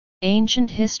Ancient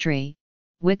History,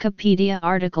 Wikipedia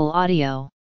article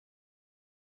audio.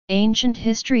 Ancient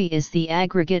history is the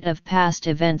aggregate of past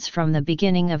events from the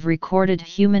beginning of recorded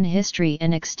human history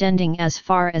and extending as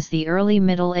far as the early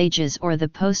Middle Ages or the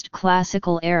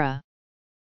post-classical era.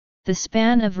 The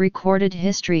span of recorded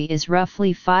history is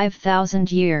roughly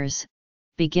 5,000 years,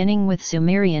 beginning with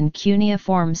Sumerian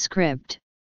cuneiform script,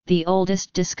 the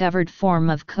oldest discovered form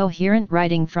of coherent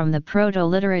writing from the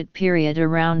Proto-Literate period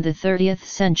around the 30th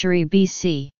century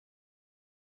BC.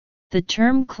 The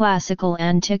term classical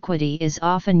antiquity is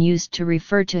often used to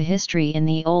refer to history in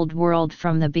the Old World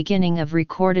from the beginning of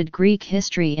recorded Greek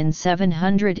history in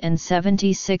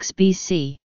 776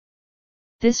 BC.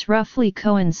 This roughly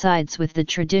coincides with the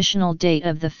traditional date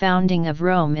of the founding of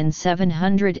Rome in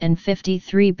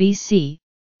 753 BC,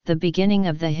 the beginning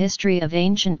of the history of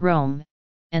ancient Rome,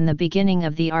 and the beginning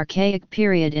of the Archaic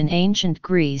period in ancient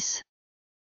Greece.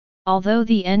 Although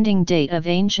the ending date of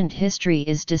ancient history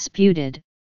is disputed,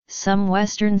 some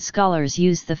Western scholars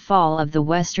use the fall of the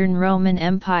Western Roman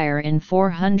Empire in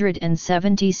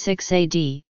 476 AD,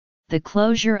 the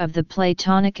closure of the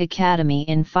Platonic Academy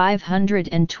in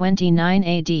 529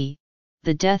 AD,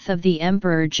 the death of the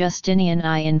Emperor Justinian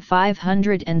I in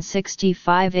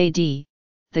 565 AD,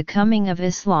 the coming of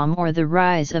Islam or the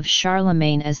rise of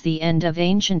Charlemagne as the end of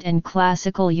ancient and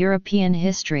classical European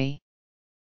history.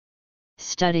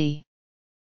 Study.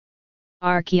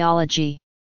 Archaeology.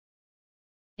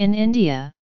 In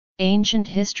India, ancient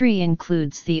history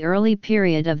includes the early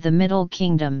period of the Middle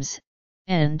Kingdoms,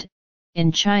 and,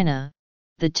 in China,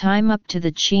 the time up to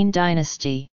the Qin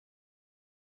dynasty.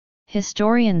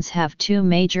 Historians have two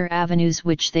major avenues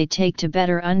which they take to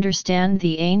better understand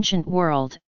the ancient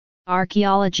world: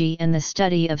 archaeology and the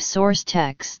study of source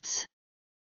texts.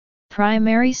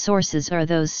 Primary sources are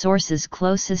those sources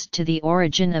closest to the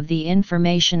origin of the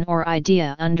information or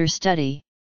idea under study.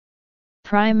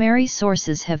 Primary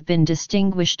sources have been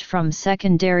distinguished from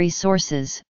secondary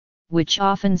sources, which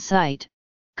often cite,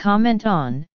 comment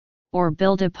on, or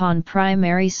build upon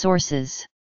primary sources.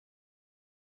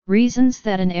 Reasons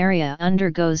that an area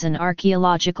undergoes an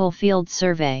archaeological field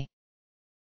survey.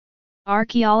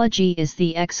 Archaeology is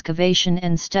the excavation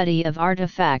and study of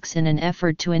artifacts in an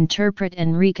effort to interpret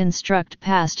and reconstruct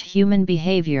past human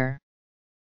behavior.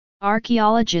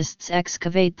 Archaeologists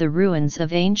excavate the ruins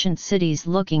of ancient cities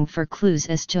looking for clues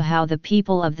as to how the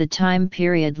people of the time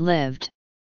period lived.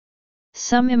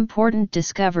 Some important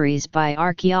discoveries by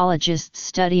archaeologists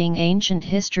studying ancient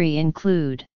history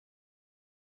include: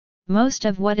 most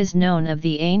of what is known of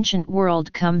the ancient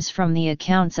world comes from the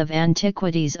accounts of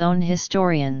antiquity's own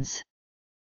historians.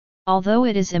 Although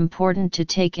it is important to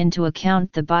take into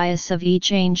account the bias of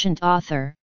each ancient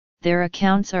author, their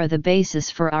accounts are the basis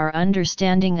for our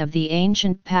understanding of the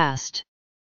ancient past.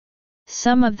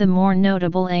 Some of the more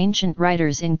notable ancient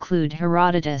writers include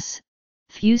Herodotus,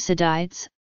 Thucydides,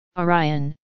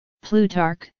 Arrian,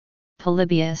 Plutarch,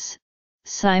 Polybius,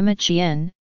 Symachien,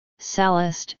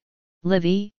 Sallust,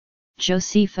 Livy,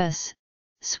 Josephus,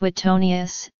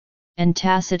 Suetonius, and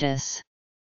Tacitus.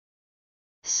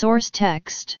 Source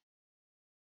text.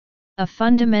 A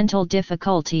fundamental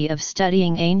difficulty of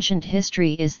studying ancient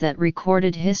history is that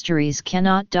recorded histories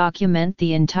cannot document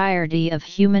the entirety of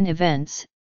human events,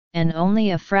 and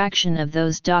only a fraction of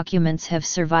those documents have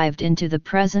survived into the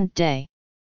present day.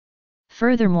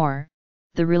 Furthermore,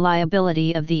 the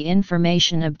reliability of the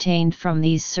information obtained from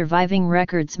these surviving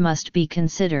records must be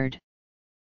considered.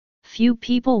 Few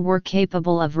people were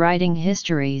capable of writing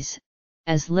histories,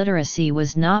 as literacy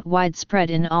was not widespread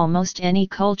in almost any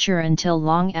culture until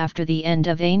long after the end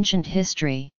of ancient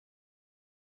history.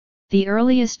 The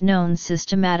earliest known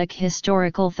systematic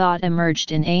historical thought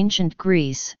emerged in ancient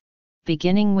Greece,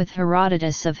 beginning with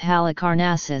Herodotus of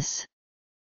Halicarnassus.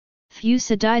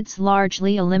 Thucydides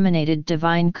largely eliminated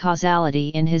divine causality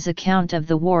in his account of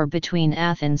the war between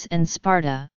Athens and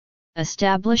Sparta,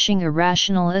 establishing a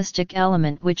rationalistic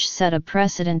element which set a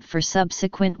precedent for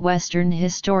subsequent Western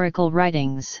historical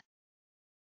writings.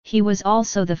 He was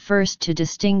also the first to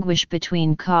distinguish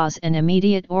between cause and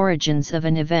immediate origins of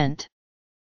an event.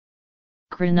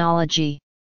 Chronology.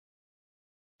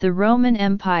 The Roman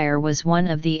Empire was one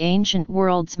of the ancient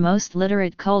world's most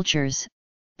literate cultures,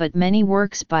 but many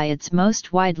works by its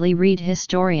most widely read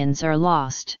historians are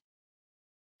lost.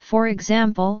 For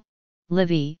example,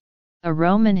 Livy, a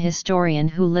Roman historian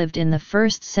who lived in the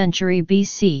 1st century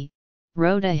BC,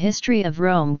 wrote a history of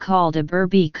Rome called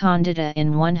Urbi Condita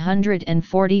in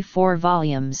 144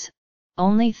 volumes.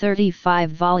 Only 35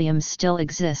 volumes still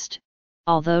exist,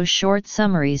 although short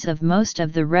summaries of most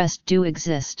of the rest do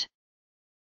exist.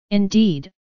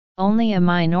 Indeed, only a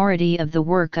minority of the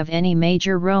work of any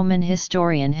major Roman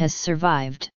historian has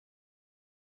survived.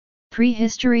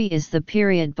 Prehistory is the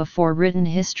period before written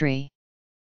history.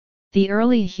 The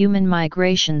early human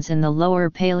migrations in the Lower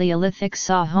Paleolithic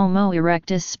saw Homo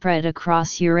erectus spread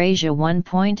across Eurasia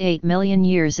 1.8 million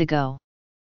years ago.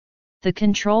 The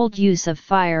controlled use of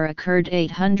fire occurred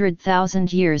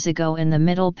 800,000 years ago in the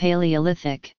Middle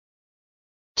Paleolithic.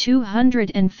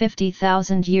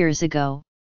 250,000 years ago,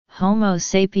 Homo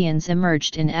sapiens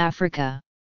emerged in Africa.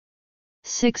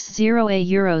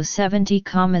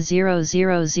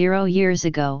 70,000 years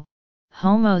ago,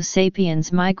 Homo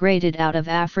sapiens migrated out of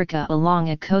Africa along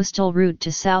a coastal route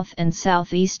to South and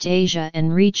Southeast Asia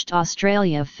and reached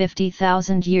Australia.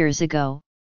 50,000 years ago,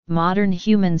 modern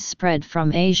humans spread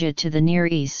from Asia to the Near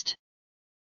East.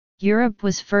 Europe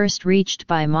was first reached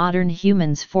by modern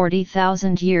humans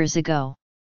 40,000 years ago.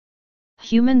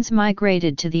 Humans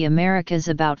migrated to the Americas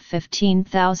about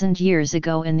 15,000 years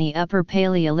ago in the Upper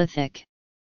Paleolithic.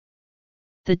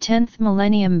 The 10th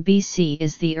millennium BC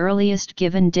is the earliest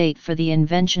given date for the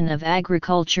invention of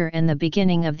agriculture and the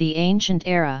beginning of the Ancient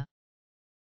Era.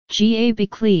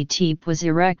 Göbekli Tepe was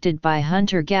erected by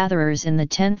hunter-gatherers in the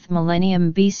 10th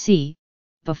millennium BC,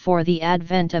 before the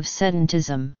advent of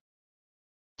sedentism.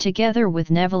 Together with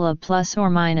Nevela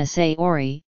 ±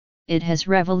 Aori, it has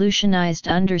revolutionized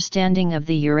understanding of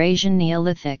the Eurasian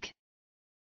Neolithic.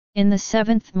 In the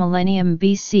 7th millennium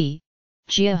BC,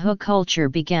 Jiahu culture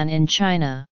began in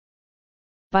China.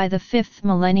 By the 5th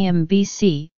millennium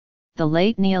BC, the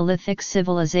late Neolithic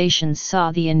civilizations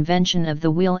saw the invention of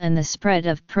the wheel and the spread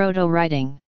of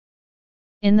proto-writing.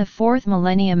 In the 4th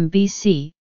millennium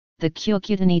BC, the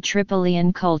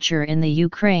Kyukutani-Tripolian culture in the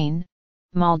Ukraine,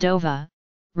 Moldova,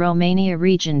 Romania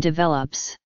region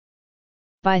develops.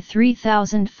 By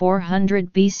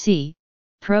 3400 BC,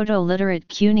 Proto-Literate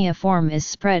cuneiform is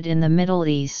spread in the Middle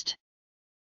East.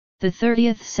 The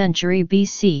 30th century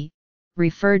BC,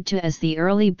 referred to as the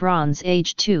Early Bronze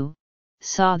Age II,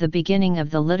 saw the beginning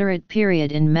of the Literate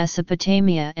period in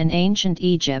Mesopotamia and ancient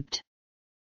Egypt.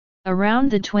 Around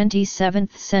the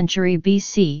 27th century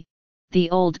BC,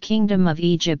 the Old Kingdom of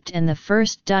Egypt and the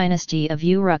First Dynasty of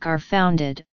Uruk are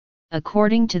founded,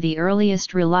 according to the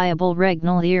earliest reliable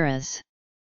regnal eras.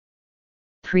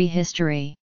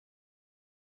 Prehistory.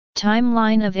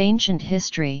 Timeline of ancient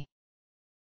history.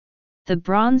 The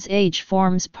Bronze Age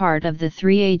forms part of the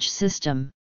Three-Age system.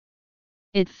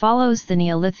 It follows the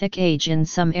Neolithic Age in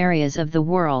some areas of the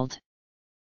world.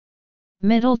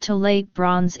 Middle to Late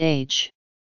Bronze Age.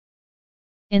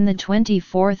 In the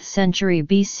 24th century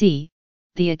BC,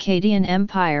 the Akkadian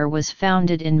Empire was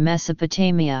founded in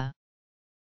Mesopotamia.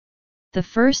 The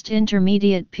first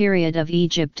intermediate period of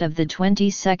Egypt of the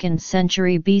 22nd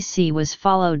century BC was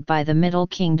followed by the Middle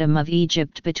Kingdom of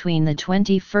Egypt between the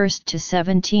 21st to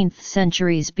 17th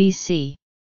centuries BC.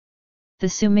 The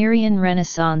Sumerian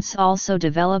Renaissance also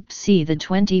developed c. the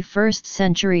 21st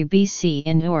century BC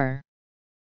in Ur.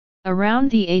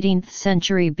 Around the 18th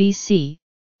century BC,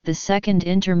 the second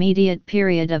intermediate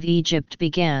period of Egypt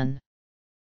began.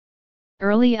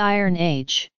 Early Iron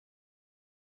Age.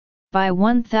 By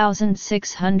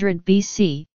 1600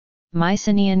 BC,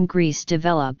 Mycenaean Greece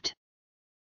developed.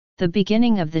 The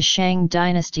beginning of the Shang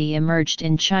dynasty emerged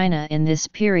in China in this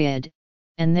period,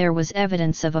 and there was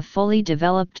evidence of a fully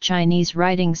developed Chinese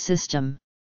writing system.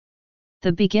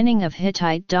 The beginning of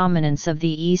Hittite dominance of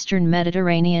the eastern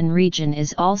Mediterranean region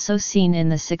is also seen in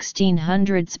the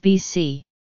 1600s BC.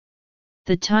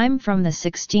 The time from the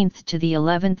 16th to the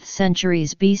 11th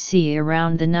centuries BC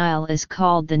around the Nile is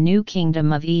called the New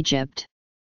Kingdom of Egypt.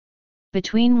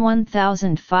 Between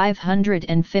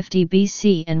 1550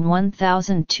 BC and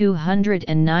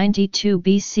 1292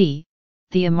 BC,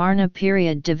 the Amarna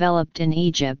period developed in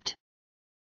Egypt.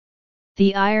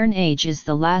 The Iron Age is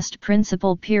the last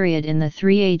principal period in the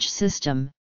Three-Age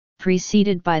system,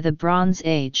 preceded by the Bronze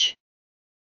Age.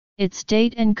 Its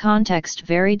date and context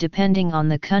vary depending on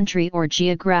the country or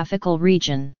geographical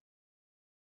region.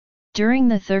 During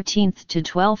the 13th to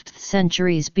 12th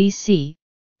centuries BC,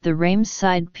 the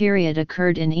Ramesside period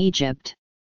occurred in Egypt.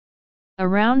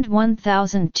 Around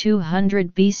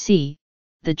 1200 BC,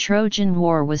 the Trojan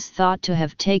War was thought to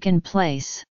have taken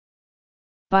place.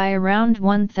 By around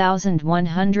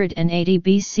 1180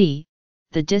 BC,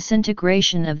 the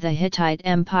disintegration of the Hittite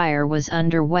Empire was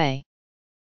underway.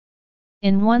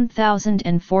 In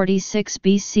 1046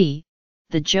 BC,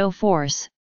 the Zhou force,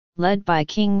 led by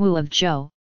King Wu of Zhou,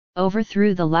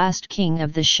 overthrew the last king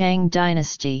of the Shang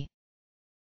dynasty.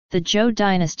 The Zhou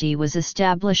dynasty was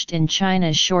established in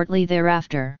China shortly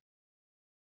thereafter.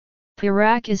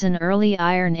 Perak is an early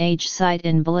Iron Age site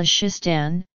in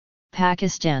Balochistan,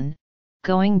 Pakistan,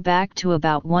 going back to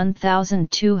about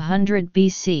 1200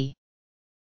 BC.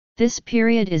 This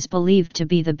period is believed to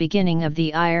be the beginning of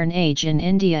the Iron Age in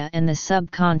India and the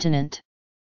subcontinent.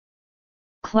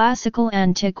 Classical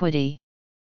Antiquity.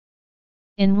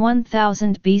 In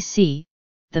 1000 BC,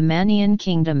 the Mannaean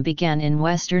kingdom began in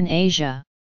Western Asia.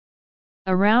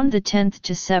 Around the 10th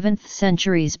to 7th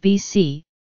centuries BC,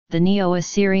 the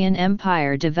Neo-Assyrian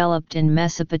Empire developed in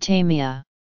Mesopotamia.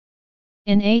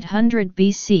 In 800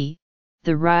 BC,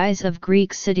 the rise of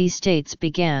Greek city-states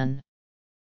began.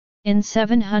 In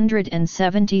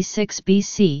 776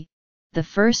 BC, the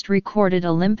first recorded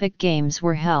Olympic Games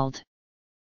were held.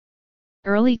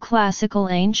 Early Classical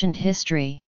Ancient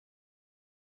History.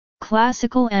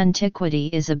 Classical antiquity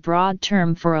is a broad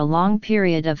term for a long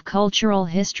period of cultural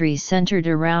history centered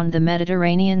around the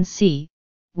Mediterranean Sea,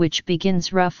 which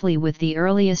begins roughly with the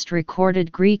earliest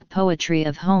recorded Greek poetry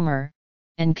of Homer,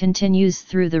 and continues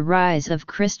through the rise of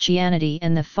Christianity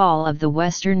and the fall of the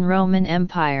Western Roman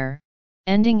Empire,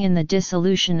 ending in the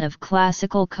dissolution of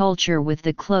classical culture with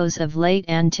the close of late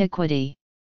antiquity.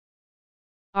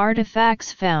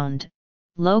 Artifacts found.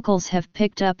 Locals have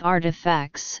picked up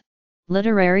artifacts.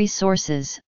 Literary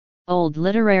sources. Old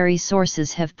literary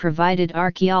sources have provided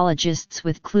archaeologists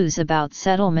with clues about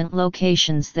settlement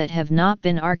locations that have not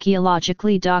been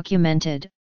archaeologically documented.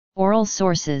 Oral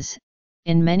sources.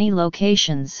 In many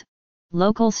locations,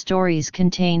 local stories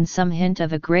contain some hint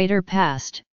of a greater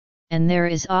past, and there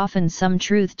is often some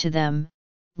truth to them.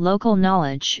 Local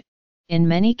knowledge. In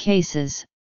many cases,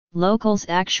 locals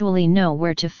actually know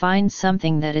where to find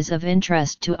something that is of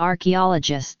interest to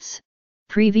archaeologists.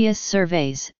 Previous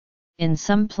surveys. In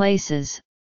some places,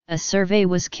 a survey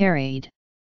was carried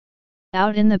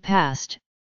out in the past,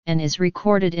 and is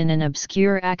recorded in an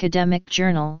obscure academic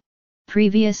journal.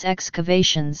 Previous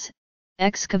excavations.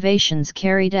 Excavations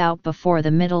carried out before the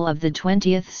middle of the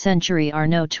 20th century are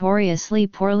notoriously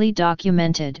poorly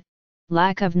documented.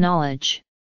 Lack of knowledge.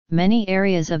 Many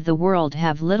areas of the world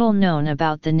have little known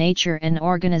about the nature and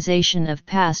organization of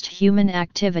past human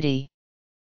activity.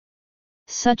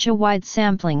 Such a wide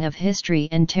sampling of history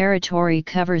and territory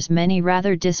covers many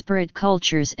rather disparate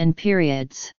cultures and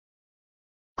periods.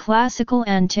 Classical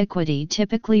antiquity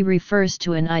typically refers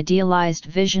to an idealized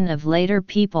vision of later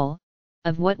people,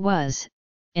 of what was,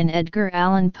 in Edgar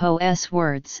Allan Poe's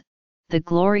words, the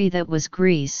glory that was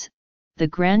Greece, the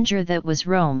grandeur that was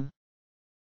Rome.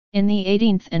 In the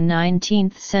 18th and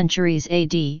 19th centuries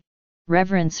AD,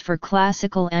 reverence for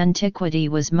classical antiquity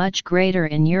was much greater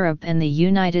in Europe and the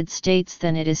United States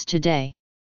than it is today.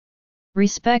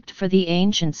 Respect for the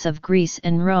ancients of Greece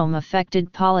and Rome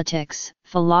affected politics,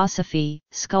 philosophy,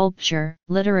 sculpture,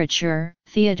 literature,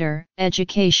 theater,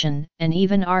 education, and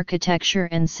even architecture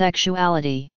and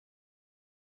sexuality.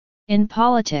 In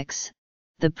politics,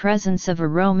 the presence of a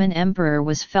Roman emperor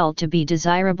was felt to be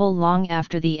desirable long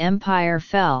after the empire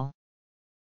fell.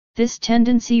 This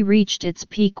tendency reached its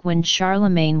peak when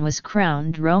Charlemagne was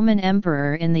crowned Roman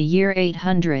emperor in the year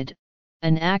 800,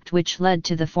 an act which led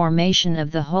to the formation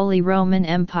of the Holy Roman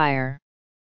Empire.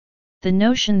 The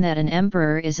notion that an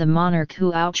emperor is a monarch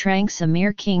who outranks a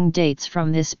mere king dates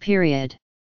from this period.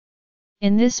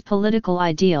 In this political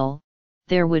ideal,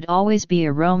 there would always be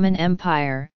a Roman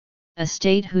Empire, a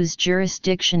state whose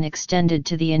jurisdiction extended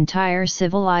to the entire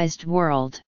civilized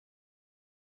world.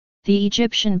 The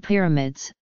Egyptian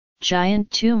pyramids, giant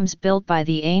tombs built by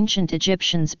the ancient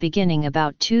Egyptians beginning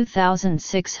about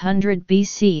 2600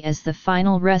 BC as the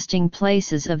final resting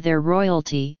places of their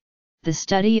royalty, the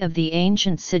study of the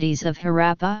ancient cities of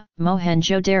Harappa,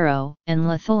 Mohenjo-daro, and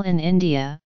Lothal in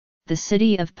India, the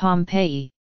city of Pompeii,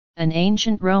 an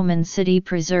ancient Roman city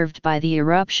preserved by the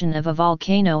eruption of a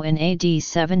volcano in AD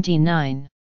 79.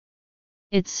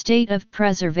 Its state of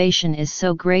preservation is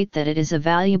so great that it is a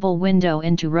valuable window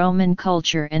into Roman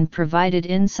culture and provided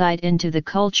insight into the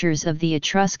cultures of the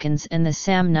Etruscans and the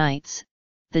Samnites,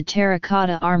 the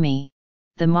Terracotta Army,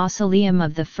 the mausoleum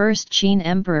of the first Qin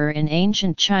emperor in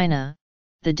ancient China,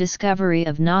 the discovery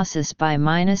of Knossos by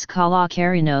Minos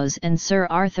Kalakarinos and Sir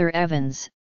Arthur Evans,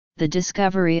 the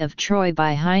discovery of Troy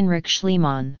by Heinrich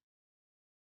Schliemann.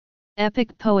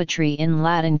 Epic poetry in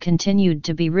Latin continued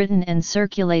to be written and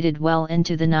circulated well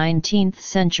into the 19th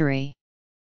century.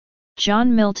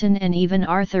 John Milton and even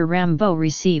Arthur Rimbaud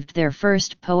received their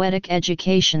first poetic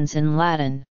educations in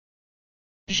Latin.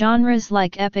 Genres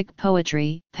like epic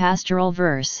poetry, pastoral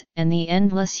verse, and the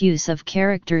endless use of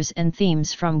characters and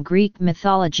themes from Greek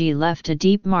mythology left a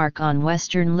deep mark on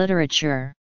Western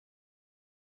literature.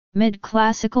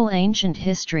 Mid-Classical Ancient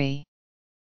History.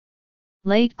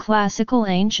 Late Classical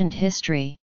Ancient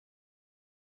History.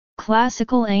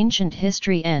 Classical Ancient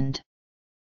History end.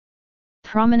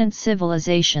 Prominent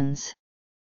civilizations.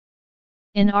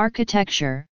 In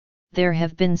architecture, there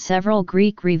have been several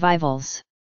Greek revivals.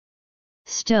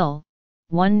 Still,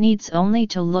 one needs only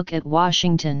to look at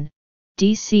Washington,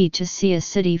 D.C. to see a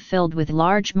city filled with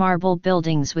large marble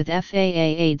buildings with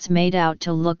facades made out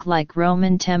to look like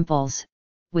Roman temples,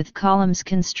 with columns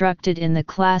constructed in the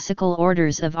classical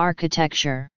orders of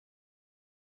architecture.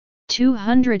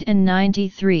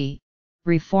 293.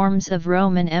 Reforms of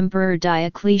Roman Emperor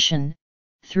Diocletian,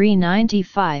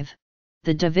 395,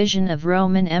 the division of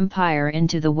Roman Empire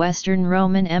into the Western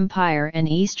Roman Empire and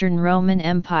Eastern Roman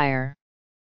Empire.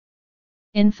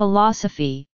 In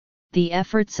philosophy, the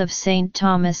efforts of Saint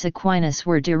Thomas Aquinas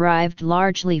were derived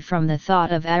largely from the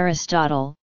thought of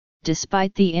Aristotle,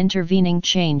 despite the intervening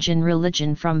change in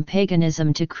religion from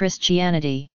paganism to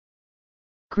Christianity.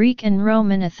 Greek and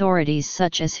Roman authorities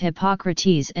such as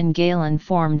Hippocrates and Galen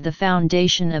formed the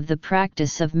foundation of the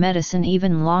practice of medicine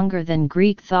even longer than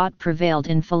Greek thought prevailed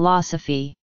in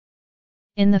philosophy.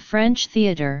 In the French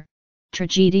theatre,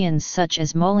 tragedians such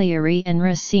as Molière and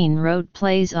Racine wrote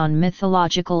plays on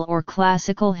mythological or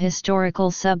classical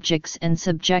historical subjects and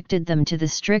subjected them to the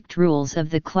strict rules of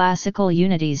the classical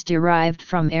unities derived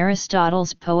from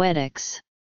Aristotle's Poetics.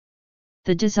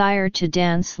 The desire to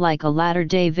dance like a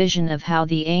latter-day vision of how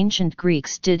the ancient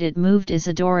Greeks did it moved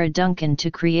Isadora Duncan to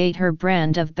create her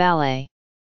brand of ballet.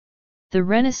 The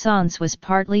Renaissance was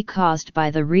partly caused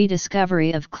by the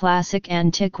rediscovery of classic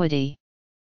antiquity.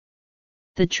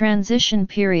 The transition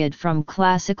period from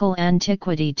classical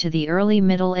antiquity to the early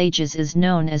Middle Ages is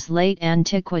known as late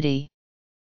antiquity.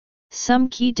 Some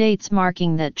key dates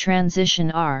marking that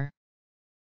transition are: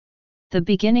 the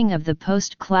beginning of the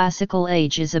post-classical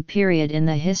age is a period in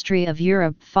the history of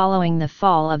Europe following the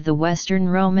fall of the Western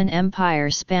Roman Empire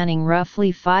spanning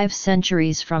roughly 5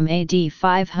 centuries from AD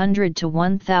 500 to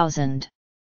 1000.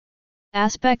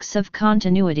 Aspects of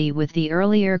continuity with the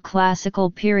earlier classical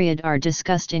period are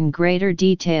discussed in greater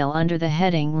detail under the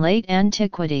heading Late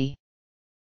Antiquity.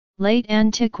 Late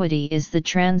Antiquity is the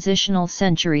transitional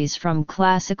centuries from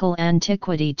classical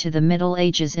antiquity to the Middle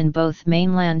Ages in both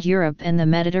mainland Europe and the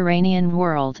Mediterranean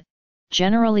world,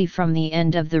 generally from the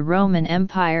end of the Roman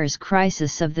Empire's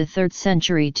crisis of the 3rd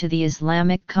century to the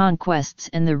Islamic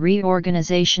conquests and the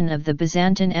reorganization of the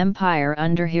Byzantine Empire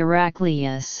under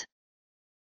Heraclius.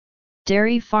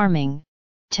 Dairy farming,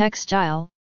 textile,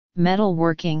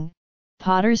 metalworking,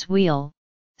 potter's wheel,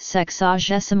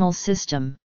 sexagesimal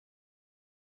system.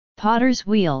 Potter's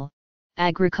wheel,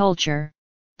 agriculture,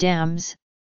 dams,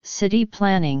 city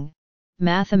planning,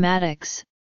 mathematics,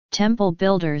 temple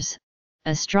builders,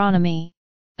 astronomy,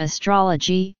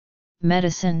 astrology,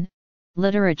 medicine,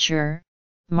 literature,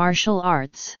 martial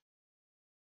arts.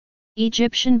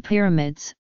 Egyptian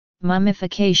pyramids,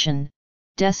 mummification,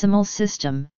 decimal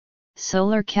system,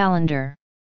 solar calendar.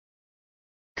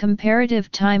 Comparative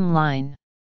timeline.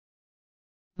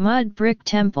 Mud brick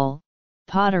temple,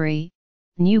 pottery,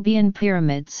 Nubian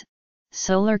pyramids,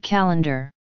 solar calendar.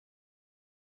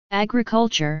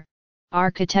 Agriculture,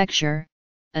 architecture,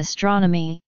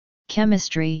 astronomy,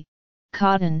 chemistry,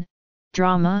 cotton,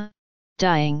 drama,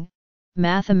 dyeing,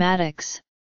 mathematics,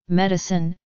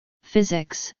 medicine,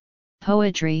 physics,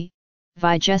 poetry,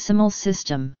 vigesimal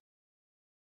system.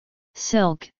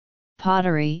 Silk,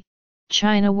 pottery,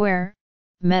 chinaware,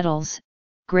 metals,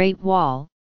 Great Wall,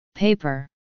 paper.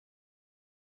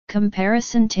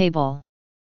 Comparison table.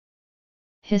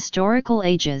 Historical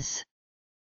ages.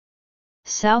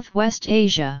 Southwest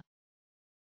Asia.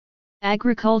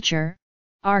 Agriculture,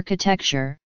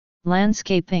 architecture,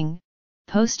 landscaping,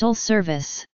 postal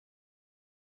service.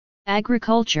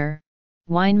 Agriculture,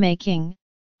 winemaking,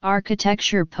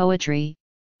 architecture, poetry,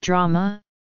 drama,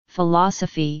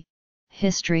 philosophy,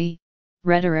 history,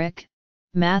 rhetoric,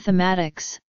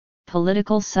 mathematics,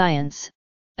 political science,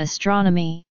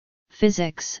 astronomy,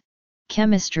 physics,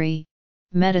 chemistry,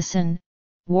 medicine,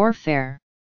 warfare.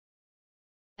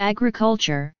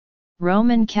 Agriculture,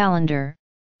 Roman calendar,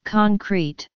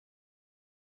 concrete.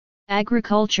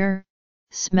 Agriculture,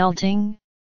 smelting,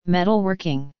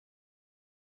 metalworking.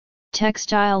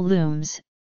 Textile looms,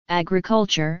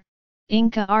 agriculture,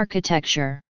 Inca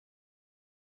architecture.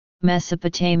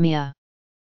 Mesopotamia.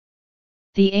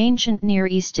 The ancient Near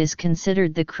East is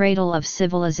considered the cradle of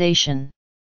civilization.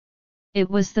 It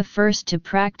was the first to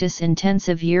practice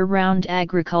intensive year-round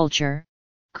agriculture,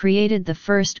 created the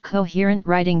first coherent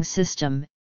writing system,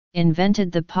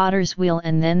 invented the potter's wheel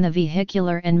and then the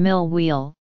vehicular and mill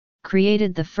wheel,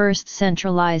 created the first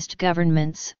centralized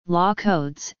governments, law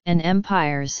codes, and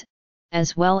empires,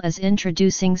 as well as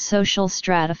introducing social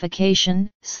stratification,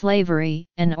 slavery,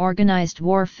 and organized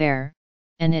warfare,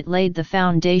 and it laid the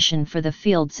foundation for the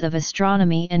fields of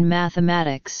astronomy and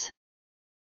mathematics.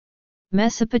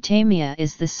 Mesopotamia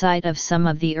is the site of some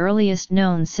of the earliest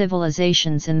known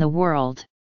civilizations in the world.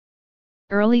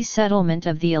 Early settlement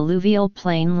of the alluvial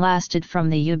plain lasted from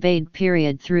the Ubaid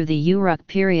period through the Uruk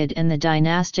period and the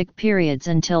dynastic periods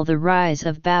until the rise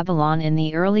of Babylon in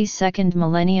the early 2nd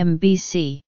millennium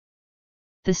BC.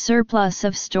 The surplus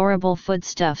of storable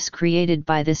foodstuffs created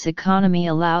by this economy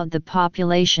allowed the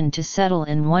population to settle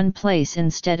in one place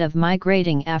instead of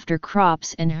migrating after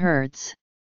crops and herds.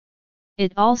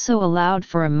 It also allowed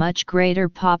for a much greater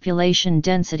population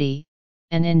density,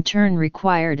 and in turn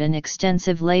required an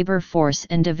extensive labor force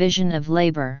and division of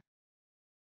labor.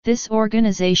 This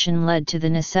organization led to the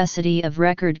necessity of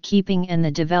record keeping and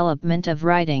the development of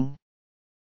writing.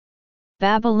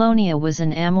 Babylonia was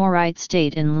an Amorite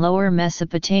state in Lower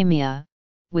Mesopotamia,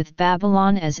 with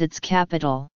Babylon as its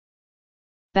capital.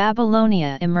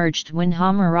 Babylonia emerged when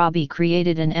Hammurabi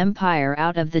created an empire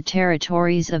out of the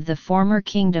territories of the former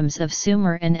kingdoms of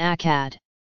Sumer and Akkad.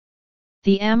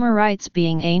 The Amorites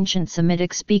being ancient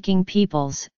Semitic-speaking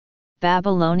peoples,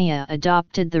 Babylonia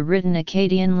adopted the written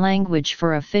Akkadian language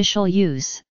for official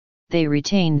use. They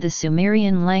retained the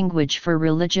Sumerian language for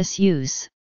religious use,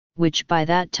 which by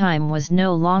that time was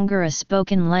no longer a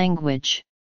spoken language.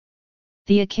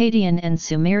 The Akkadian and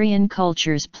Sumerian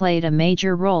cultures played a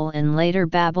major role in later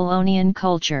Babylonian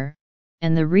culture,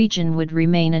 and the region would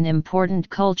remain an important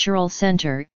cultural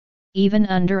center, even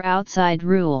under outside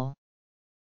rule.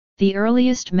 The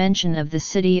earliest mention of the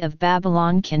city of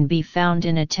Babylon can be found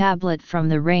in a tablet from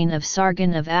the reign of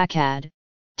Sargon of Akkad,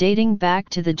 dating back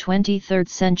to the 23rd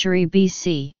century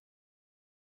BC.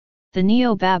 The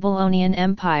Neo-Babylonian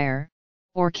Empire,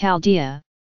 or Chaldea,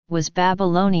 was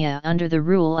Babylonia under the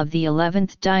rule of the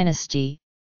 11th dynasty,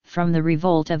 from the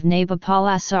revolt of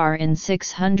Nabopolassar in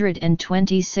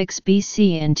 626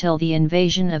 BC until the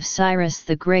invasion of Cyrus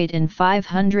the Great in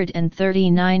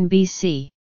 539 BC.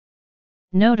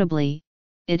 Notably,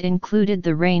 it included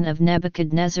the reign of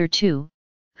Nebuchadnezzar II,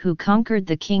 who conquered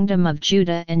the kingdom of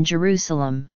Judah and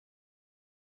Jerusalem.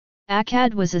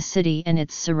 Akkad was a city and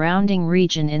its surrounding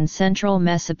region in central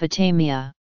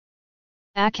Mesopotamia.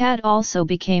 Akkad also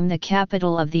became the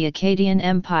capital of the Akkadian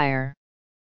Empire.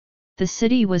 The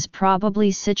city was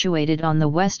probably situated on the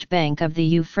west bank of the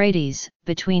Euphrates,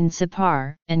 between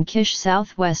Sippar and Kish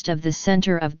southwest of the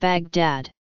center of Baghdad.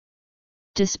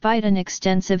 Despite an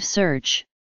extensive search,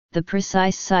 the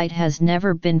precise site has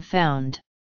never been found.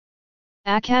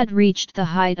 Akkad reached the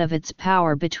height of its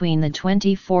power between the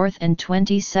 24th and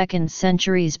 22nd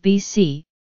centuries BC,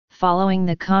 following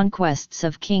the conquests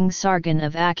of King Sargon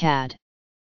of Akkad.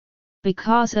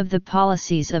 Because of the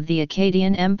policies of the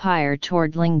Akkadian Empire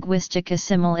toward linguistic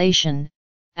assimilation,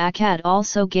 Akkad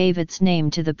also gave its name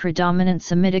to the predominant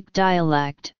Semitic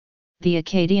dialect, the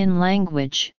Akkadian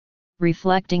language,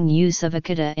 reflecting use of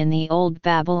Akkada in the Old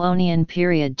Babylonian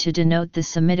period to denote the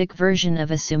Semitic version of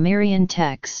a Sumerian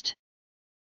text.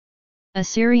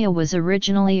 Assyria was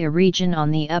originally a region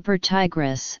on the Upper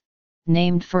Tigris,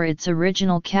 named for its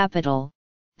original capital,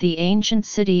 the ancient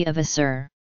city of Assur.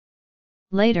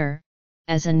 Later,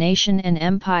 as a nation and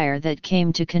empire that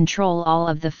came to control all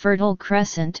of the Fertile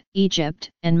Crescent, Egypt,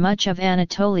 and much of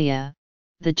Anatolia,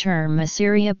 the term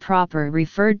Assyria proper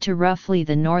referred to roughly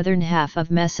the northern half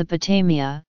of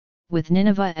Mesopotamia, with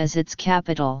Nineveh as its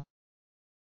capital.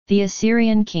 The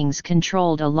Assyrian kings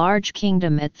controlled a large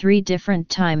kingdom at three different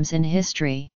times in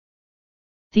history.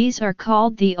 These are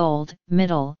called the Old,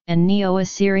 Middle, and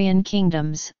Neo-Assyrian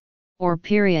kingdoms, or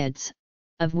periods,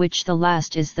 of which the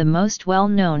last is the most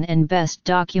well-known and best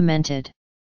documented.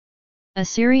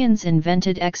 Assyrians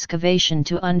invented excavation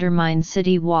to undermine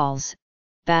city walls,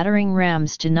 battering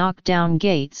rams to knock down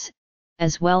gates,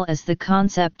 as well as the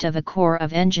concept of a corps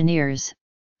of engineers,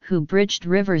 who bridged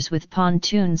rivers with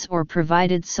pontoons or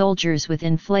provided soldiers with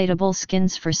inflatable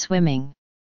skins for swimming.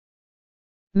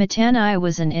 Mitanni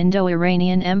was an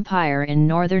Indo-Iranian empire in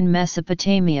northern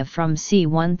Mesopotamia from c.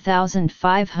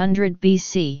 1500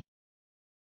 BC.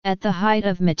 At the height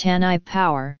of Mitanni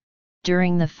power,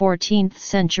 during the 14th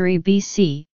century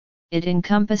BC, it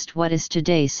encompassed what is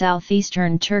today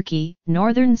southeastern Turkey,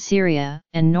 northern Syria,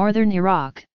 and northern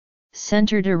Iraq,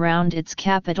 centered around its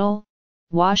capital,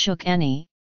 Washuk-Eni,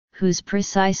 whose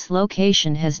precise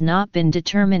location has not been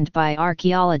determined by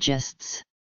archaeologists.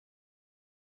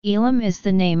 Elam is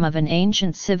the name of an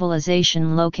ancient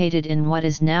civilization located in what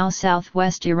is now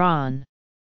southwest Iran.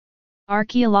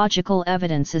 Archaeological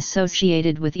evidence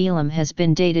associated with Elam has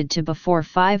been dated to before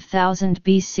 5000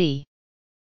 BC.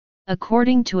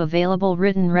 According to available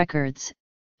written records,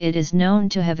 it is known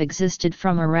to have existed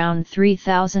from around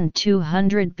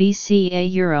 3200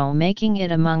 BC making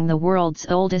it among the world's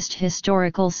oldest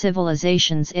historical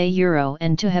civilizations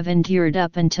and to have endured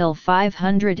up until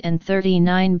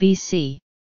 539 BC.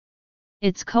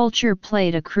 Its culture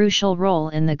played a crucial role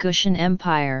in the Kushan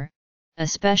Empire,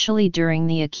 especially during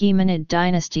the Achaemenid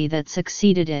dynasty that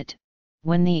succeeded it,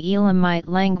 when the Elamite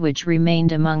language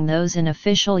remained among those in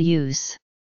official use.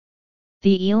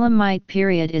 The Elamite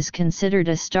period is considered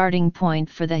a starting point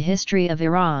for the history of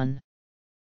Iran.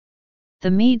 The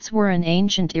Medes were an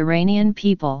ancient Iranian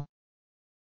people.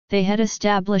 They had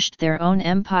established their own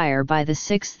empire by the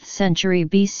 6th century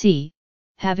BC,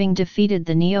 having defeated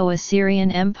the Neo-Assyrian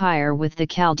Empire with the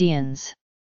Chaldeans.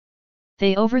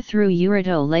 They overthrew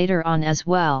Urartu later on as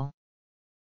well.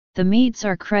 The Medes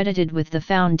are credited with the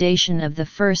foundation of the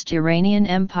First Iranian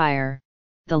Empire,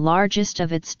 the largest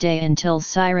of its day until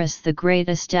Cyrus the Great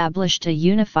established a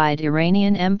unified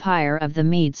Iranian Empire of the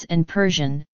Medes and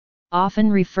Persian, often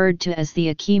referred to as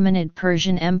the Achaemenid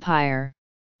Persian Empire,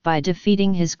 by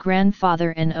defeating his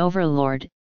grandfather and overlord,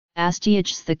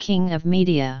 Astyages the king of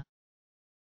Media.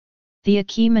 The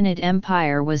Achaemenid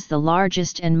Empire was the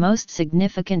largest and most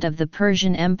significant of the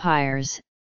Persian empires,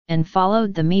 and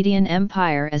followed the Median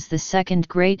Empire as the second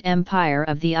great empire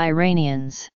of the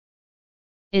Iranians.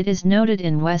 It is noted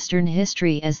in Western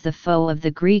history as the foe of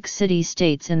the Greek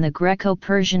city-states in the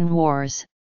Greco-Persian Wars,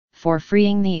 for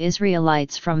freeing the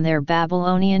Israelites from their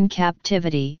Babylonian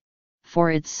captivity,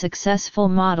 for its successful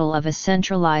model of a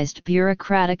centralized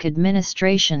bureaucratic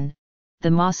administration,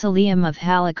 the Mausoleum of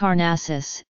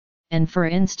Halicarnassus, and for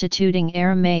instituting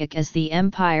Aramaic as the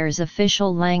empire's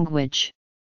official language.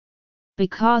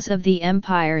 Because of the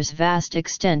empire's vast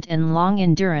extent and long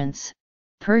endurance,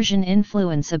 Persian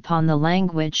influence upon the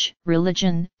language,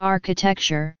 religion,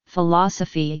 architecture,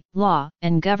 philosophy, law,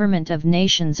 and government of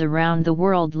nations around the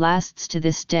world lasts to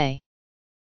this day.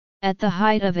 At the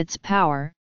height of its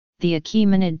power, the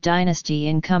Achaemenid dynasty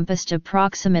encompassed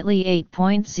approximately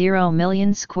 8.0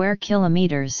 million square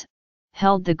kilometers,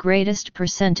 held the greatest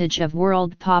percentage of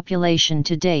world population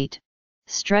to date,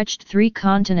 stretched 3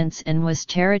 continents and was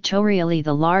territorially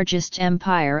the largest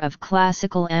empire of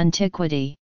classical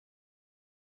antiquity.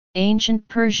 Ancient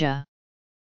Persia.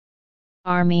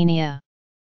 Armenia.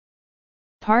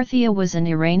 Parthia was an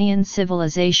Iranian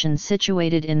civilization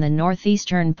situated in the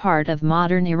northeastern part of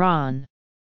modern Iran.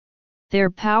 Their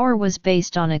power was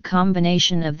based on a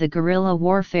combination of the guerrilla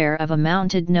warfare of a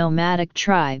mounted nomadic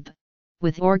tribe,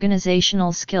 with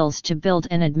organizational skills to build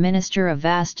and administer a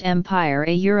vast empire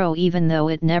even though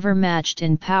it never matched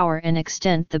in power and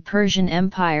extent the Persian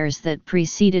empires that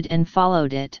preceded and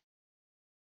followed it.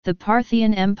 The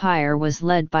Parthian Empire was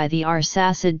led by the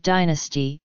Arsacid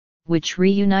dynasty, which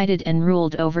reunited and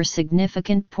ruled over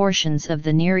significant portions of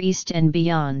the Near East and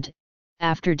beyond,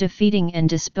 after defeating and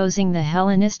disposing the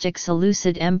Hellenistic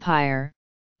Seleucid Empire,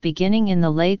 beginning in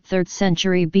the late 3rd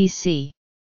century BC.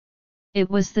 It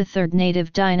was the third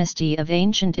native dynasty of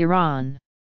ancient Iran.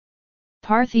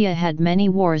 Parthia had many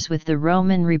wars with the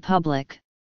Roman Republic,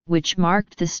 which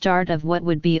marked the start of what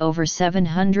would be over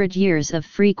 700 years of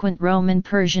frequent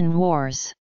Roman-Persian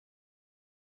wars.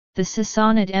 The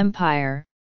Sassanid Empire,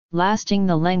 lasting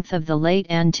the length of the late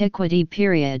antiquity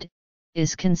period,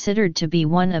 is considered to be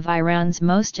one of Iran's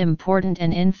most important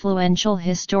and influential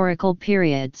historical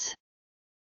periods.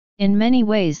 In many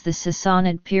ways the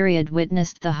Sassanid period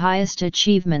witnessed the highest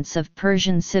achievements of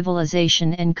Persian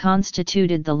civilization and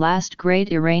constituted the last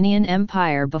great Iranian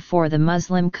empire before the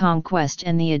Muslim conquest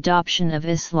and the adoption of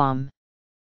Islam.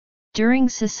 During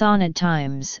Sassanid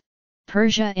times,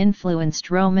 Persia influenced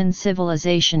Roman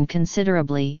civilization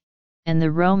considerably, and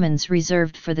the Romans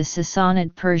reserved for the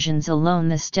Sassanid Persians alone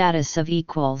the status of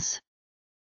equals.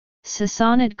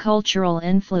 Sassanid cultural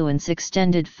influence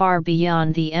extended far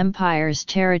beyond the empire's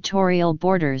territorial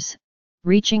borders,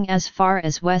 reaching as far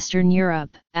as Western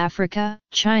Europe, Africa,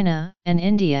 China, and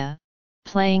India,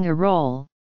 playing a role,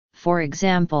 for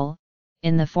example,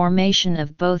 in the formation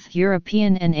of both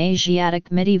European and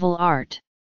Asiatic medieval art.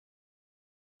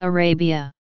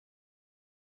 Arabia.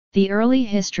 The early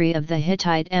history of the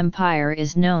Hittite Empire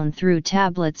is known through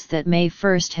tablets that may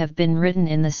first have been written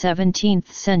in the 17th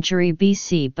century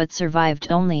BC but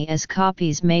survived only as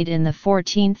copies made in the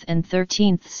 14th and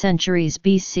 13th centuries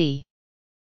BC.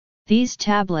 These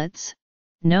tablets,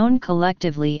 known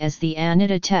collectively as the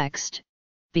Anida text,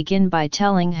 begin by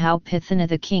telling how Pithana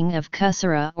the king of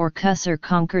Kusara or Kusar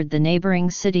conquered the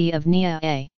neighboring city of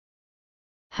Nia.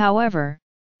 However,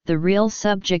 the real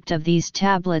subject of these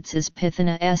tablets is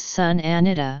Pithana's son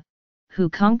Anida, who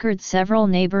conquered several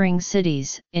neighboring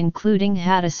cities, including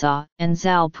Hadassa and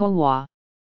Zalpowa.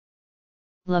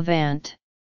 Levant,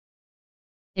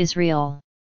 Israel,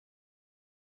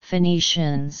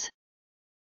 Phoenicians,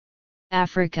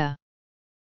 Africa,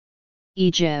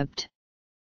 Egypt,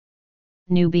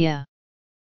 Nubia,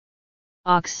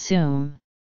 Aksum,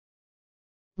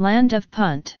 Land of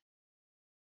Punt,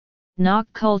 Nok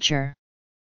culture,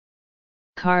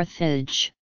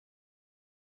 Carthage,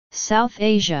 South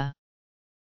Asia,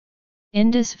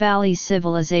 Indus Valley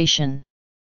Civilization,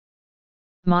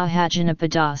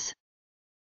 Mahajanapadas,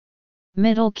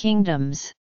 Middle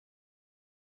Kingdoms.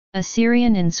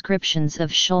 Assyrian inscriptions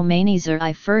of Shalmaneser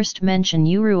I first mention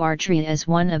Urartu as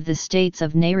one of the states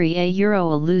of Neri, a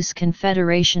loose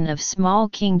confederation of small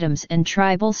kingdoms and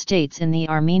tribal states in the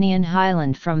Armenian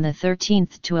highland from the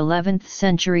 13th to 11th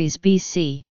centuries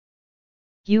BC.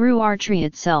 Urartu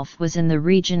itself was in the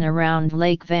region around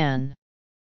Lake Van.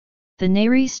 The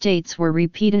Neri states were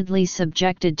repeatedly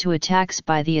subjected to attacks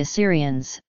by the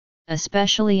Assyrians,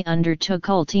 especially under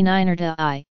Tukulti-Ninurta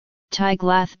I,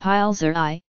 Tiglath-Pileser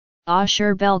I,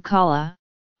 Ashur-bel-Kala,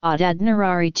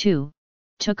 Adad-nirari II,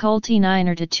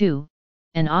 Tukulti-Ninurta II,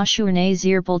 and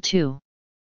Ashur-nazir-pal II.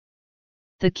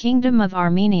 The Kingdom of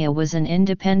Armenia was an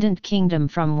independent kingdom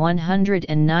from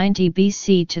 190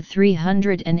 BC to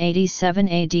 387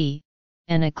 AD,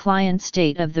 and a client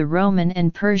state of the Roman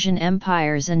and Persian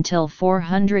empires until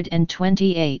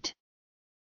 428.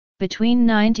 Between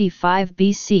 95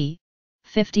 BC,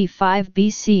 55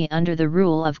 BC under the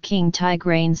rule of King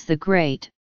Tigranes the Great,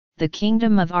 the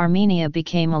Kingdom of Armenia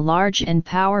became a large and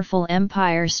powerful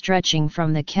empire stretching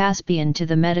from the Caspian to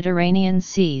the Mediterranean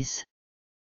seas.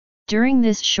 During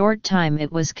this short time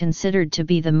it was considered to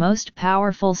be the most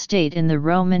powerful state in the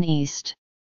Roman East.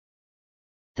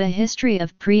 The history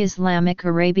of pre-Islamic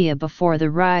Arabia before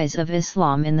the rise of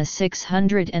Islam in the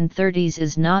 630s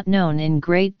is not known in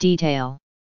great detail.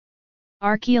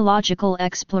 Archaeological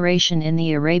exploration in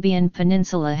the Arabian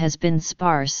Peninsula has been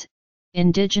sparse.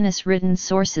 Indigenous written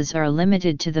sources are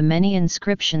limited to the many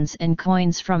inscriptions and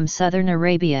coins from southern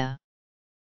Arabia.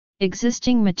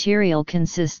 Existing material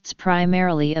consists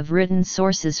primarily of written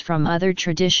sources from other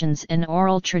traditions and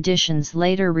oral traditions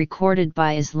later recorded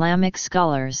by Islamic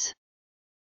scholars.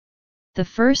 The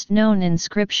first known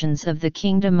inscriptions of the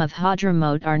Kingdom of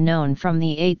Hadramaut are known from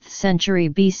the 8th century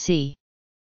BC.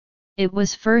 It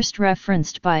was first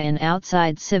referenced by an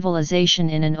outside civilization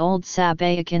in an old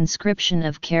Sabaic inscription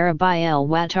of Karabai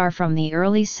el-Watar from the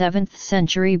early 7th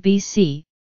century BC,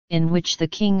 in which the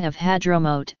king of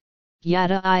Hadramaut,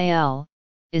 Yada il,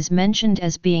 is mentioned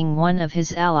as being one of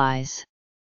his allies.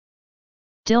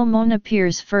 Dilmun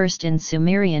appears first in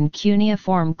Sumerian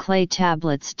cuneiform clay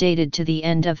tablets dated to the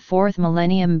end of 4th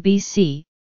millennium BC,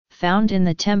 found in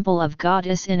the temple of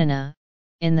goddess Inanna,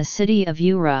 in the city of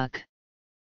Uruk.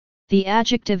 The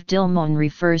adjective Dilmun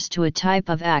refers to a type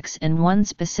of axe and one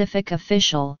specific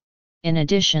official. In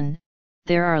addition,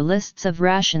 there are lists of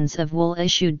rations of wool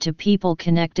issued to people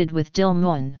connected with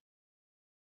Dilmun.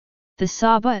 The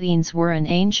Sabaeans were an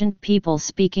ancient people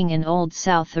speaking in Old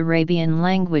South Arabian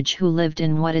language who lived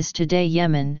in what is today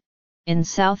Yemen, in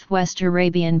southwest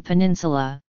Arabian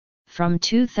Peninsula, from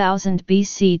 2000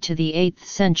 BC to the 8th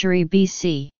century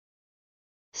BC.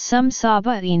 Some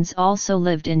Sabaeans also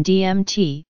lived in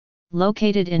DMT,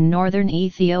 located in northern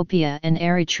Ethiopia and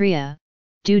Eritrea,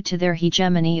 due to their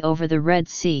hegemony over the Red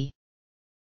Sea.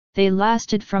 They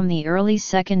lasted from the early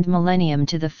 2nd millennium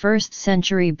to the 1st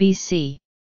century BC.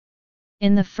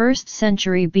 In the 1st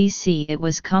century BC it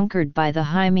was conquered by the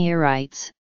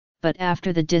Himyarites, but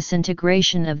after the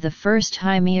disintegration of the First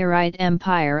Himyarite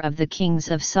Empire of the kings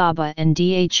of Saba and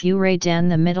Dhuradan,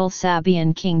 the Middle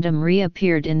Sabaean kingdom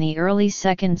reappeared in the early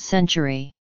 2nd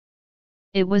century.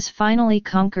 It was finally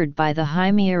conquered by the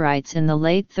Himyarites in the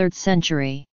late 3rd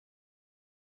century.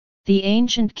 The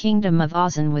ancient kingdom of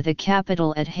Azan, with a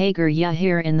capital at Hagar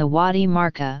Yahir in the Wadi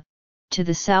Marka, to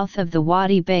the south of the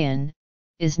Wadi Bayan,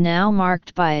 is now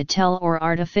marked by a tell or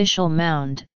artificial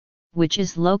mound, which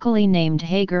is locally named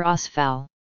Hagar Asfal.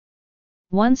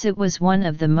 Once it was one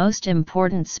of the most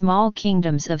important small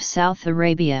kingdoms of South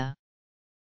Arabia.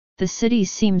 The city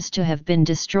seems to have been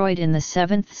destroyed in the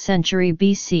 7th century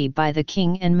BC by the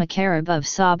king and Makarab of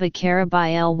Saba,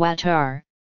 Karabai el-Watar,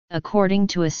 according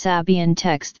to a Sabaean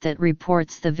text that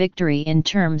reports the victory in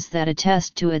terms that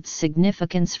attest to its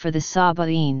significance for the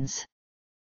Sabaeans.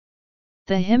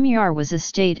 The Himyar was a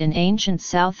state in ancient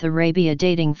South Arabia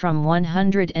dating from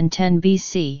 110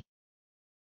 BC.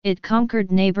 It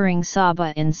conquered neighboring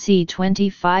Saba in c.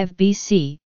 25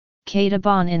 BC,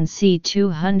 Kataban in c.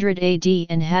 200 AD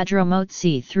and Hadramaut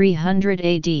c. 300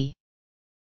 AD.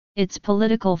 Its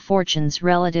political fortunes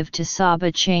relative to Saba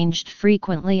changed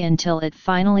frequently until it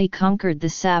finally conquered the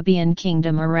Sabaean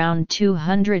kingdom around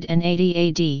 280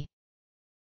 AD.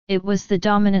 It was the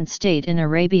dominant state in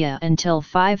Arabia until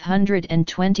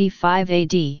 525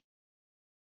 AD.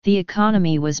 The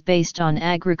economy was based on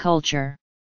agriculture.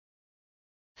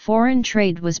 Foreign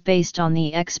trade was based on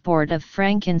the export of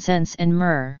frankincense and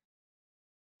myrrh.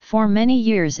 For many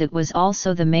years it was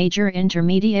also the major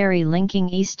intermediary linking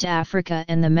East Africa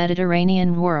and the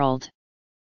Mediterranean world.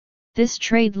 This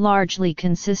trade largely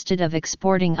consisted of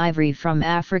exporting ivory from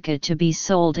Africa to be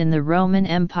sold in the Roman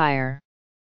Empire.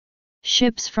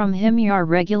 Ships from Himyar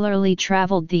regularly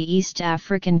traveled the East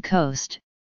African coast,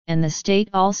 and the state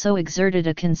also exerted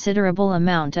a considerable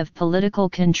amount of political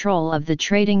control of the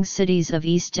trading cities of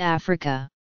East Africa.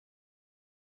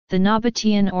 The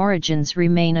Nabatean origins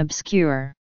remain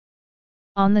obscure.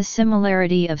 On the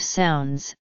similarity of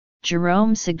sounds,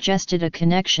 Jerome suggested a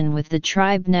connection with the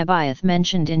tribe Nebaioth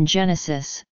mentioned in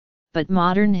Genesis, but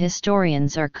modern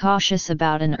historians are cautious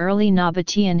about an early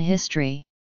Nabatean history.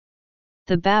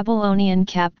 The Babylonian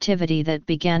captivity that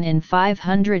began in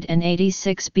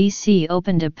 586 BC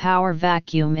opened a power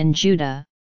vacuum in Judah,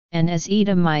 and as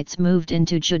Edomites moved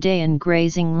into Judean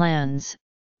grazing lands,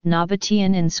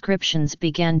 Nabatean inscriptions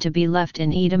began to be left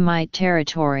in Edomite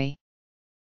territory.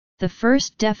 The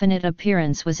first definite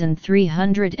appearance was in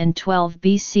 312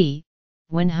 BC,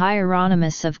 when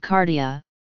Hieronymus of Cardia,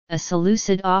 a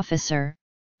Seleucid officer,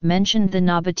 mentioned the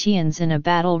Nabateans in a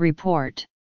battle report.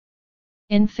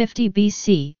 In 50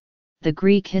 BC, the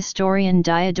Greek historian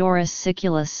Diodorus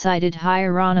Siculus cited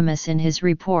Hieronymus in his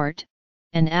report,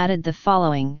 and added the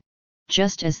following: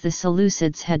 just as the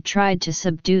Seleucids had tried to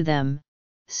subdue them,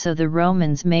 so the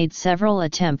Romans made several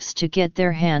attempts to get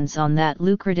their hands on that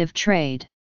lucrative trade.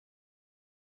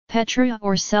 Petra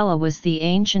or Sela was the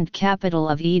ancient capital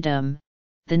of Edom.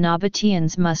 The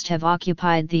Nabateans must have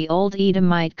occupied the old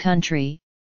Edomite country,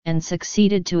 and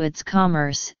succeeded to its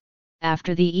commerce,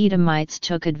 after the Edomites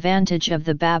took advantage of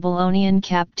the Babylonian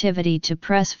captivity to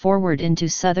press forward into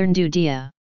southern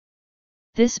Judea.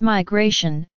 This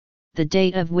migration, the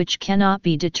date of which cannot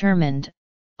be determined,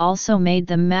 also made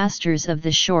them masters of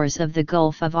the shores of the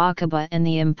Gulf of Aqaba and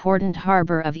the important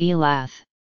harbor of Elath.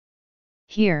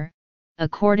 Here,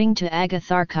 according to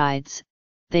Agatharchides,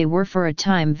 they were for a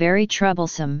time very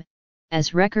troublesome,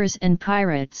 as wreckers and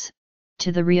pirates,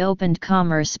 to the reopened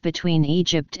commerce between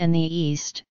Egypt and the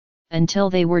East, until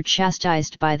they were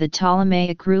chastised by the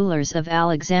Ptolemaic rulers of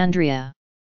Alexandria.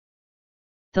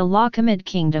 The Lakamid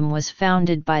kingdom was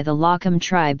founded by the Lakam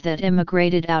tribe that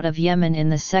immigrated out of Yemen in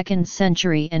the 2nd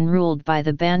century and ruled by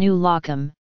the Banu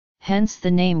Lakam, hence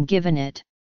the name given it.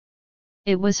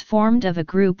 It was formed of a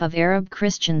group of Arab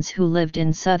Christians who lived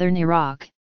in southern Iraq,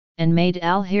 and made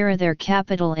Al-Hira their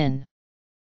capital in.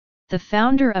 The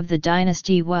founder of the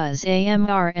dynasty was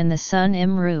Amr, and the son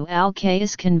Imru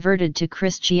al-Qais converted to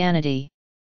Christianity.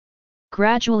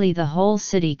 Gradually the whole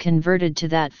city converted to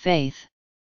that faith.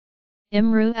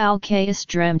 Imru al-Qais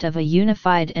dreamt of a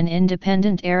unified and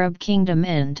independent Arab kingdom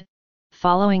and,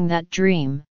 following that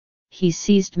dream, he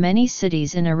seized many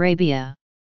cities in Arabia.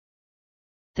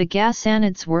 The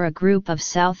Ghassanids were a group of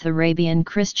South Arabian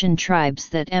Christian tribes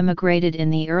that emigrated in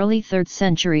the early 3rd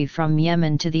century from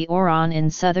Yemen to the Oran in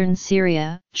southern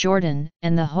Syria, Jordan,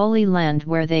 and the Holy Land,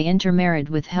 where they intermarried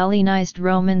with Hellenized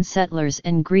Roman settlers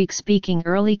and Greek-speaking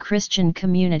early Christian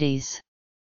communities.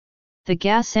 The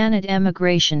Ghassanid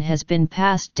emigration has been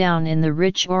passed down in the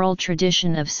rich oral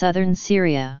tradition of southern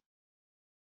Syria.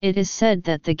 It is said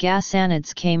that the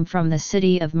Ghassanids came from the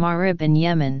city of Marib in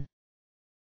Yemen.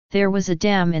 There was a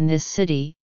dam in this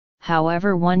city,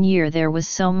 however one year there was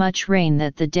so much rain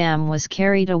that the dam was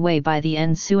carried away by the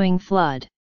ensuing flood.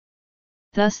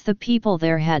 Thus the people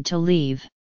there had to leave.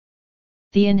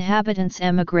 The inhabitants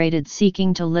emigrated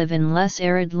seeking to live in less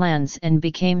arid lands and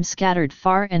became scattered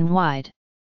far and wide.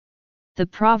 The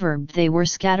proverb "they were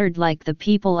scattered like the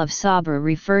people of Saba"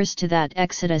 refers to that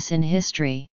exodus in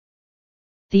history.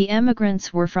 The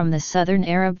emigrants were from the southern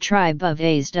Arab tribe of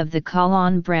Azd of the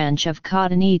Qalan branch of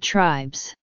Qadani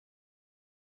tribes.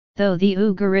 Though the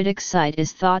Ugaritic site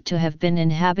is thought to have been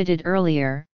inhabited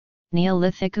earlier,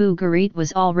 Neolithic Ugarit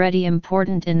was already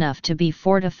important enough to be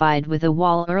fortified with a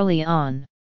wall early on.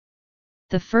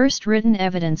 The first written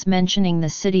evidence mentioning the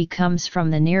city comes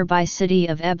from the nearby city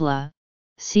of Ebla,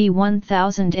 c.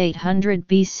 1800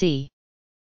 BC.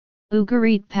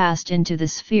 Ugarit passed into the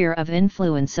sphere of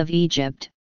influence of Egypt,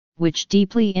 which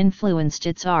deeply influenced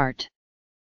its art.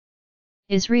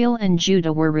 Israel and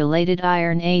Judah were related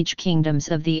Iron Age kingdoms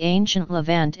of the ancient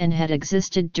Levant and had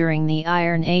existed during the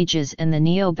Iron Ages and the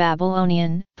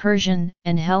Neo-Babylonian, Persian,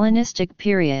 and Hellenistic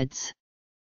periods.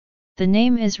 The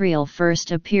name Israel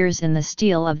first appears in the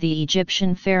stele of the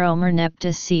Egyptian pharaoh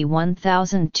Merneptah c.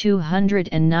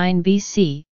 1209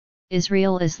 BC.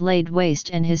 Israel is laid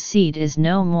waste and his seed is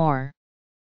no more.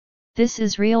 This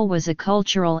Israel was a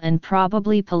cultural and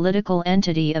probably political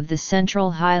entity of the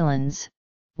Central Highlands,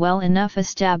 well enough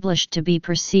established to be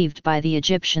perceived by the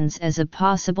Egyptians as a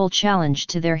possible challenge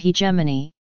to their hegemony,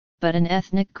 but an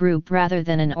ethnic group rather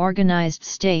than an organized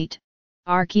state.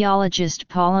 Archaeologist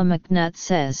Paula McNutt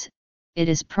says, it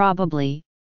is probably,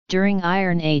 during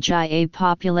Iron Age a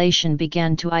population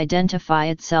began to identify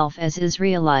itself as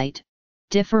Israelite,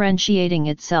 differentiating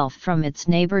itself from its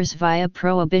neighbors via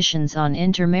prohibitions on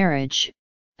intermarriage,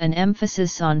 an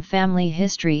emphasis on family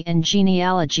history and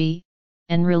genealogy,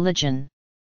 and religion.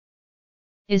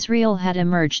 Israel had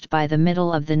emerged by the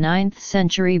middle of the 9th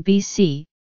century BC,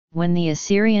 when the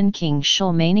Assyrian king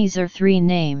Shalmaneser III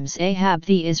names Ahab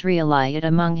the Israelite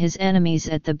among his enemies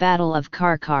at the Battle of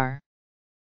Karkar.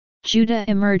 Judah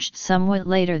emerged somewhat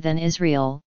later than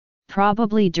Israel,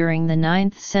 probably during the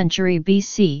 9th century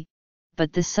BC,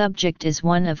 but the subject is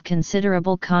one of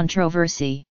considerable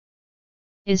controversy.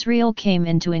 Israel came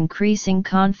into increasing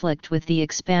conflict with the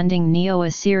expanding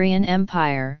Neo-Assyrian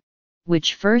Empire,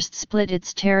 which first split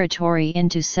its territory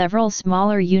into several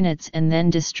smaller units and then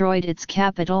destroyed its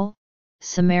capital,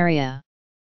 Samaria.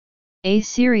 A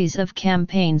series of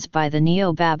campaigns by the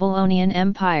Neo-Babylonian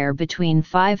Empire between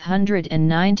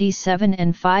 597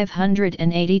 and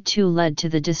 582 led to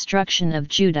the destruction of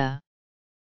Judah.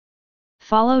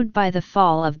 Followed by the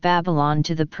fall of Babylon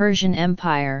to the Persian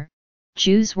Empire,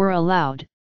 Jews were allowed,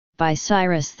 by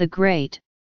Cyrus the Great,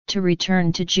 to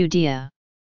return to Judea.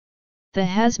 The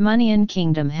Hasmonean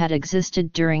kingdom had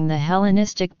existed during the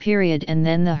Hellenistic period and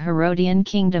then the Herodian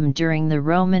kingdom during the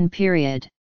Roman period.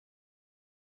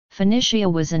 Phoenicia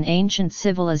was an ancient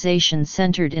civilization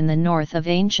centered in the north of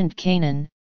ancient Canaan,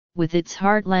 with its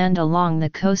heartland along the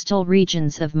coastal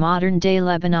regions of modern-day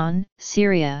Lebanon,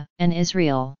 Syria, and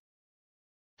Israel.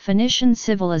 Phoenician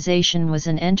civilization was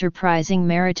an enterprising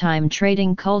maritime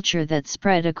trading culture that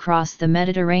spread across the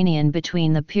Mediterranean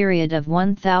between the period of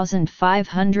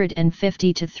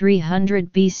 1550 to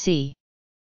 300 BC.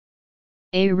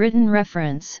 A written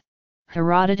reference,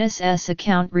 Herodotus'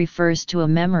 account, refers to a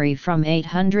memory from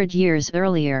 800 years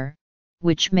earlier,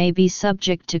 which may be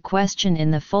subject to question in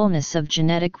the fullness of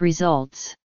genetic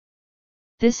results.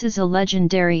 This is a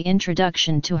legendary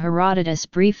introduction to Herodotus'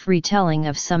 brief retelling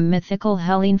of some mythical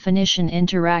Hellene-Phoenician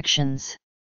interactions.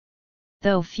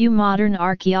 Though few modern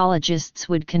archaeologists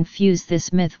would confuse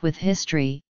this myth with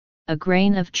history, a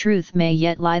grain of truth may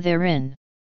yet lie therein.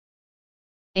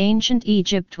 Ancient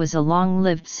Egypt was a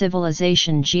long-lived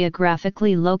civilization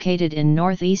geographically located in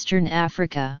northeastern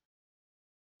Africa.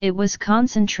 It was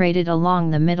concentrated along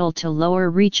the middle to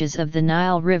lower reaches of the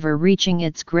Nile River, reaching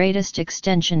its greatest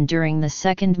extension during the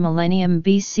 2nd millennium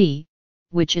BC,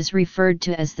 which is referred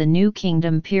to as the New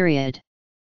Kingdom period.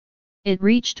 It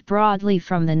reached broadly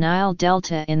from the Nile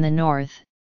Delta in the north,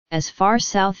 as far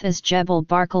south as Jebel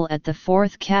Barkal at the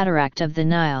fourth cataract of the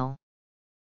Nile.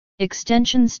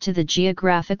 Extensions to the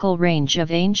geographical range of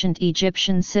ancient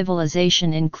Egyptian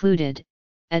civilization included,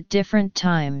 at different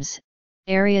times,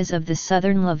 areas of the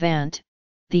southern Levant,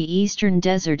 the eastern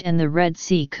desert and the Red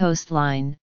Sea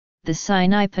coastline, the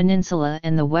Sinai Peninsula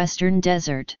and the western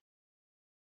desert.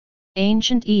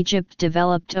 Ancient Egypt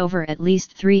developed over at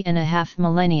least 3.5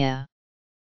 millennia.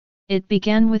 It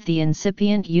began with the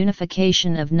incipient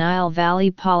unification of Nile Valley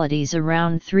polities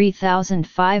around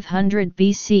 3500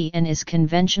 BC and is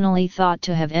conventionally thought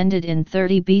to have ended in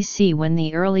 30 BC when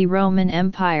the early Roman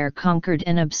Empire conquered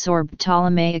and absorbed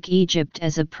Ptolemaic Egypt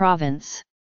as a province.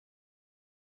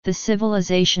 The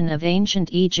civilization of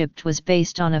ancient Egypt was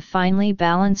based on a finely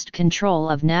balanced control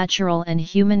of natural and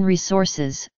human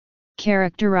resources,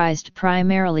 characterized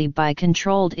primarily by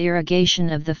controlled irrigation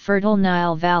of the fertile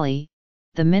Nile Valley,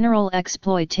 the mineral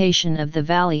exploitation of the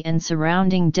valley and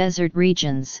surrounding desert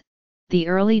regions, the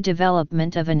early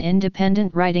development of an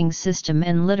independent writing system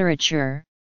and literature,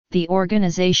 the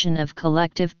organization of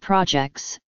collective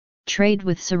projects, trade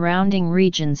with surrounding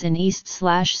regions in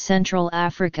East/Central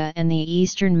Africa and the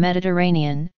Eastern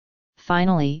Mediterranean,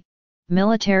 finally,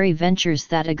 military ventures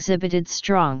that exhibited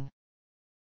strong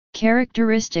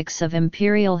characteristics of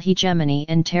imperial hegemony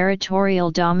and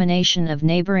territorial domination of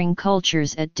neighboring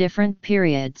cultures at different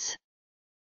periods.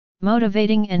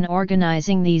 Motivating and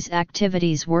organizing these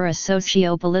activities were a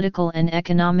socio-political and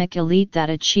economic elite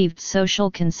that achieved social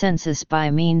consensus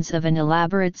by means of an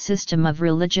elaborate system of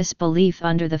religious belief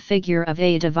under the figure of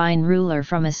a divine ruler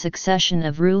from a succession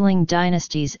of ruling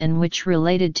dynasties, and which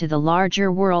related to the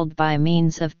larger world by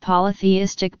means of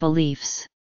polytheistic beliefs.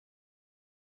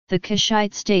 The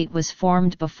Kushite state was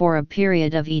formed before a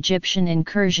period of Egyptian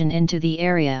incursion into the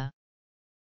area.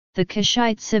 The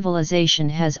Kushite civilization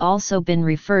has also been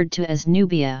referred to as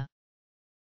Nubia.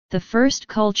 The first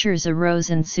cultures arose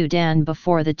in Sudan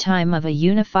before the time of a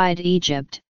unified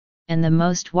Egypt, and the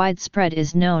most widespread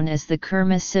is known as the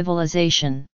Kerma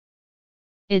civilization.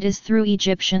 It is through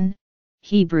Egyptian,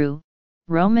 Hebrew,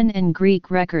 Roman and Greek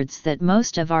records that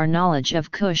most of our knowledge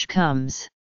of Kush comes.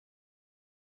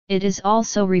 It is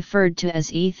also referred to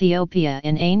as Ethiopia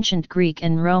in ancient Greek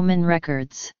and Roman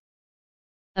records.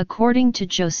 According to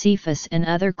Josephus and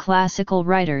other classical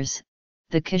writers,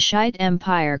 the Kushite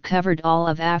Empire covered all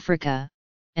of Africa,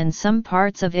 and some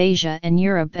parts of Asia and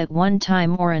Europe at one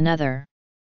time or another.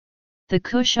 The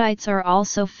Kushites are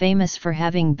also famous for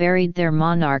having buried their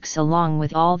monarchs along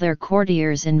with all their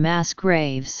courtiers in mass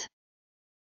graves.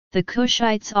 The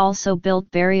Kushites also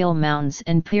built burial mounds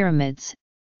and pyramids,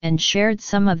 and shared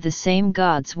some of the same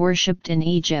gods worshipped in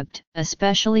Egypt,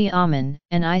 especially Amun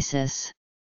and Isis.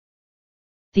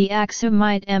 The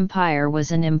Aksumite Empire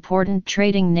was an important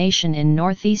trading nation in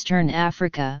northeastern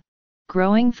Africa,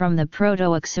 growing from the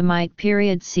Proto-Aksumite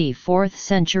period c. 4th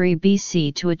century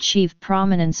BC to achieve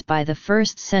prominence by the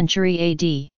 1st century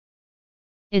AD.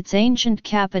 Its ancient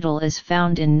capital is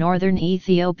found in northern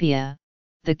Ethiopia.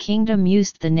 The kingdom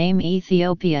used the name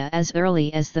Ethiopia as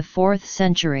early as the 4th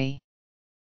century.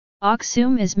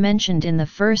 Aksum is mentioned in the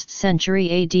 1st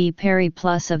century AD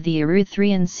periplus of the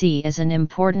Erythraean Sea as an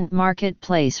important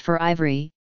marketplace for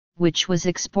ivory, which was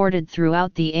exported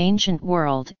throughout the ancient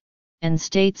world, and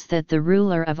states that the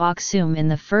ruler of Aksum in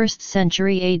the 1st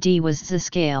century AD was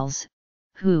Zascales,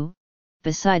 who,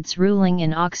 besides ruling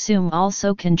in Aksum,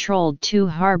 also controlled two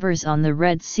harbors on the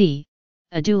Red Sea,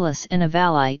 Adulis and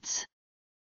Avalites.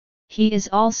 He is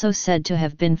also said to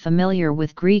have been familiar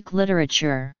with Greek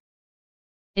literature.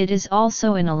 It is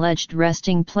also an alleged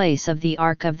resting place of the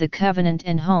Ark of the Covenant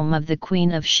and home of the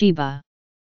Queen of Sheba.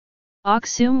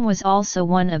 Aksum was also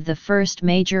one of the first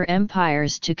major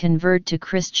empires to convert to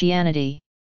Christianity.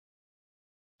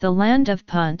 The land of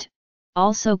Punt,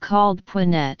 also called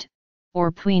Punet,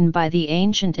 or Puin by the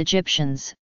ancient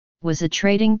Egyptians, was a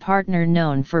trading partner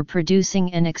known for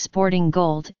producing and exporting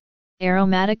gold,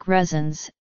 aromatic resins,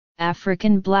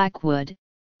 African blackwood,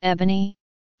 ebony,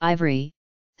 ivory,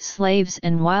 slaves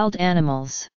and wild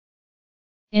animals.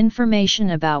 Information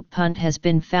about Punt has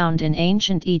been found in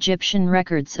ancient Egyptian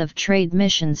records of trade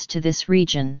missions to this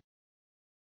region.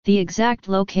 The exact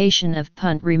location of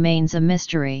Punt remains a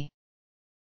mystery.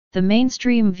 The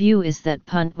mainstream view is that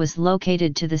Punt was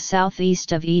located to the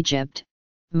southeast of Egypt,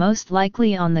 most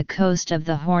likely on the coast of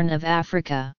the Horn of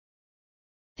Africa.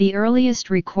 The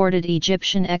earliest recorded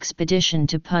Egyptian expedition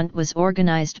to Punt was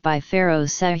organized by Pharaoh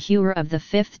Sahur of the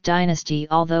 5th dynasty,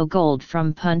 although gold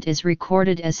from Punt is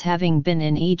recorded as having been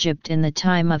in Egypt in the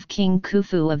time of King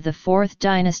Khufu of the 4th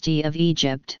dynasty of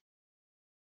Egypt.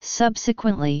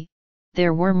 Subsequently,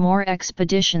 there were more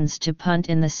expeditions to Punt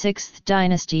in the 6th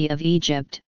dynasty of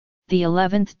Egypt, the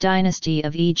 11th dynasty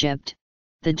of Egypt,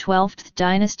 the 12th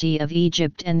dynasty of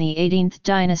Egypt and the 18th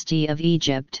dynasty of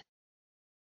Egypt.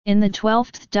 In the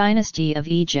 12th dynasty of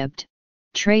Egypt,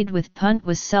 trade with Punt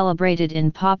was celebrated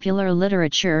in popular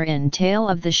literature in Tale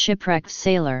of the Shipwrecked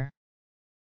Sailor.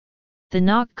 The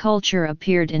Nok culture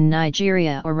appeared in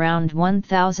Nigeria around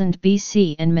 1000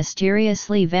 BC and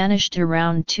mysteriously vanished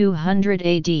around 200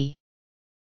 AD.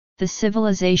 The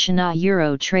civilization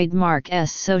Euro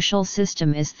trademark's social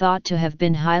system is thought to have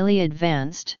been highly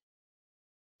advanced.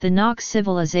 The Nok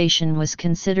civilization was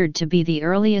considered to be the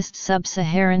earliest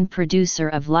sub-Saharan producer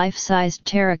of life-sized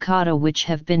terracotta which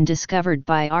have been discovered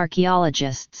by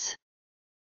archaeologists.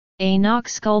 A Nok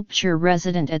sculpture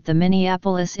resident at the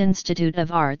Minneapolis Institute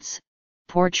of Arts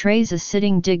portrays a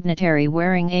sitting dignitary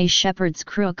wearing a shepherd's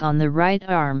crook on the right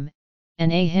arm,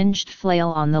 and a hinged flail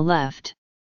on the left.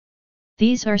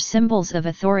 These are symbols of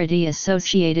authority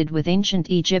associated with ancient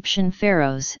Egyptian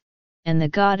pharaohs, and the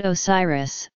god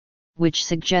Osiris, which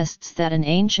suggests that an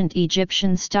ancient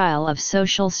Egyptian style of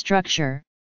social structure,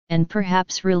 and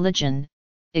perhaps religion,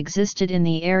 existed in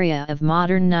the area of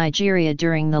modern Nigeria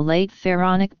during the late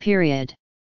Pharaonic period.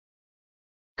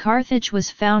 Carthage was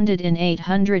founded in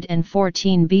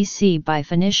 814 BC by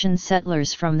Phoenician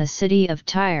settlers from the city of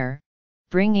Tyre,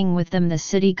 bringing with them the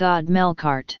city god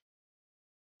Melkart.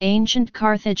 Ancient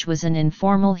Carthage was an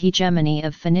informal hegemony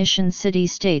of Phoenician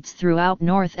city-states throughout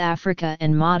North Africa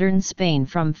and modern Spain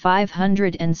from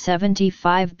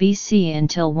 575 BC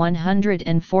until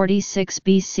 146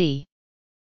 BC.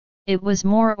 It was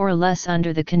more or less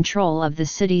under the control of the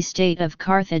city-state of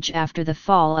Carthage after the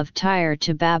fall of Tyre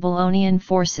to Babylonian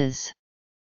forces.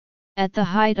 At the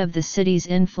height of the city's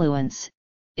influence,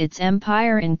 its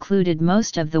empire included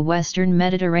most of the western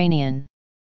Mediterranean.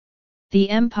 The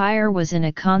empire was in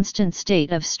a constant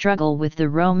state of struggle with the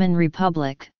Roman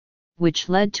Republic, which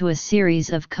led to a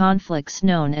series of conflicts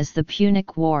known as the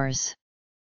Punic Wars.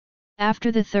 After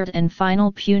the third and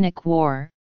final Punic War,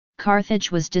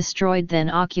 Carthage was destroyed, then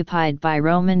occupied by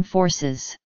Roman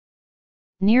forces.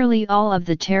 Nearly all of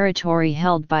the territory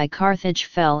held by Carthage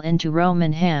fell into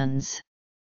Roman hands.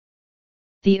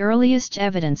 The earliest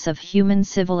evidence of human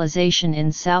civilization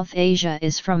in South Asia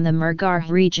is from the Mehrgarh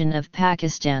region of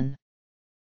Pakistan.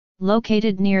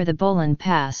 Located near the Bolan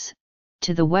Pass,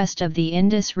 to the west of the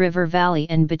Indus River Valley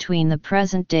and between the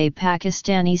present-day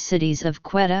Pakistani cities of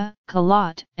Quetta,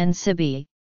 Kalat, and Sibi,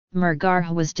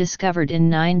 Mehrgarh was discovered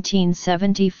in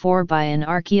 1974 by an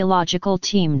archaeological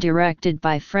team directed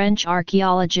by French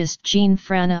archaeologist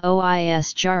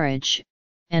Jean-François Jarrage,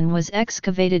 and was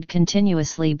excavated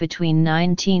continuously between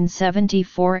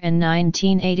 1974 and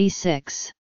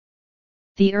 1986.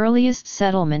 The earliest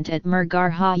settlement at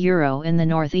Mehrgarh in the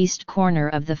northeast corner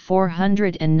of the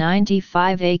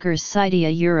 495-acre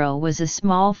Scythia was a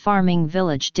small farming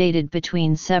village dated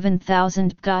between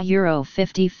 7000 BCE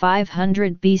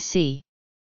 5500 BC.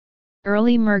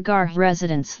 Early Mehrgarh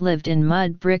residents lived in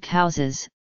mud brick houses,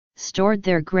 stored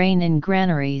their grain in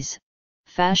granaries,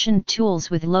 fashioned tools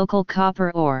with local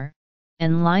copper ore,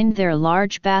 and lined their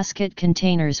large basket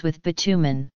containers with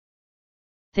bitumen.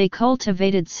 They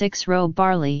cultivated 6-row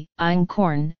barley,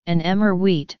 einkorn, and emmer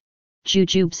wheat,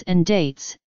 jujubes and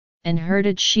dates, and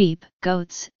herded sheep,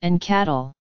 goats, and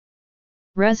cattle.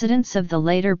 Residents of the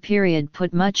later period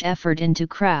put much effort into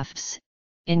crafts,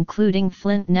 including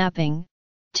flint knapping,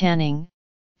 tanning,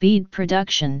 bead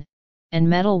production, and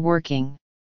metal working.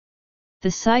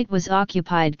 The site was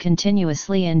occupied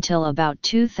continuously until about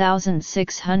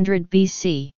 2600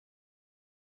 BC.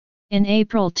 In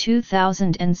April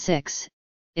 2006,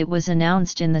 it was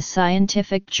announced in the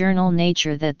scientific journal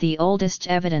Nature that the oldest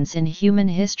evidence in human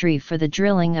history for the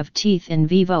drilling of teeth in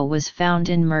vivo was found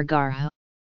in Mehrgarh.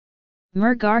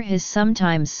 Mehrgarh is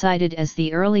sometimes cited as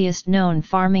the earliest known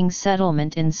farming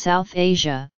settlement in South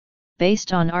Asia,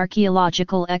 based on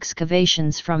archaeological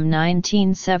excavations from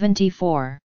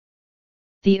 1974.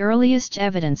 The earliest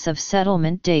evidence of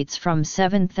settlement dates from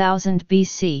 7000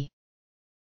 BC.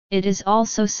 It is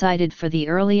also cited for the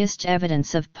earliest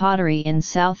evidence of pottery in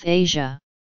South Asia.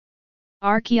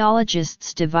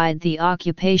 Archaeologists divide the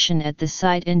occupation at the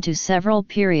site into several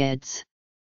periods.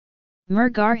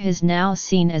 Mehrgarh is now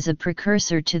seen as a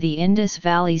precursor to the Indus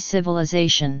Valley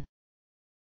Civilization.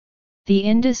 The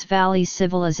Indus Valley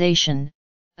Civilization,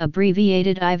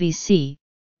 abbreviated IVC,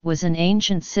 was an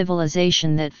ancient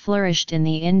civilization that flourished in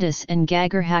the Indus and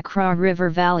Ghaggar-Hakra river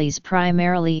valleys,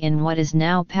 primarily in what is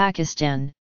now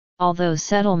Pakistan, although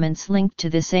settlements linked to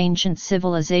this ancient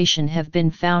civilization have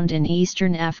been found in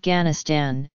eastern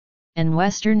Afghanistan and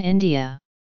western India.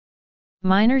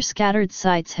 Minor scattered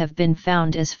sites have been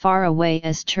found as far away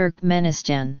as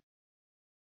Turkmenistan.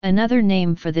 Another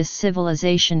name for this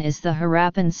civilization is the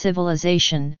Harappan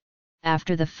civilization,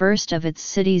 after the first of its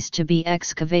cities to be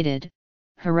excavated,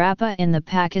 Harappa in the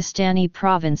Pakistani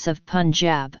province of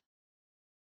Punjab.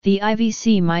 The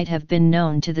IVC might have been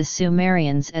known to the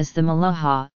Sumerians as the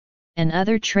Malaha, and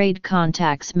other trade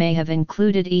contacts may have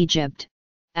included Egypt,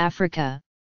 Africa.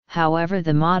 However,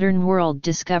 the modern world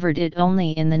discovered it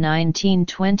only in the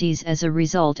 1920s as a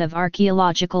result of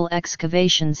archaeological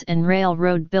excavations and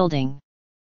railroad building.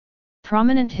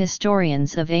 Prominent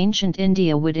historians of ancient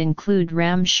India would include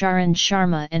Ram Sharan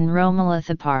Sharma and Romila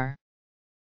Thapar.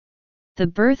 The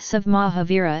births of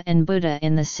Mahavira and Buddha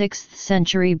in the 6th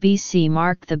century BC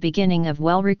mark the beginning of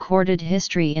well-recorded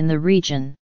history in the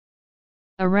region.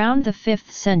 Around the 5th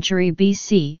century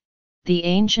BC, the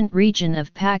ancient region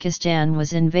of Pakistan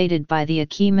was invaded by the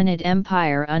Achaemenid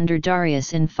Empire under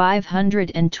Darius in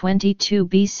 522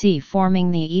 BC, forming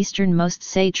the easternmost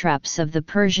satraps of the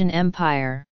Persian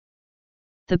Empire.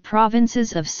 The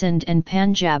provinces of Sindh and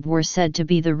Punjab were said to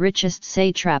be the richest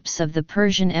satraps of the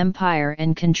Persian Empire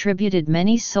and contributed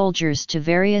many soldiers to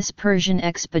various Persian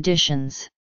expeditions.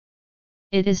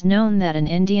 It is known that an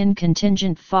Indian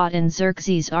contingent fought in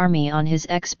Xerxes' army on his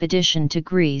expedition to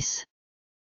Greece.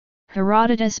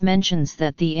 Herodotus mentions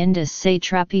that the Indus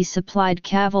satrapy supplied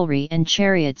cavalry and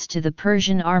chariots to the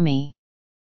Persian army.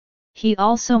 He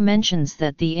also mentions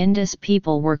that the Indus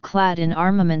people were clad in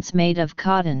armaments made of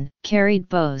cotton, carried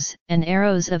bows and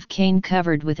arrows of cane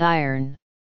covered with iron.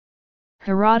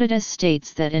 Herodotus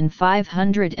states that in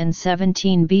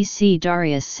 517 BC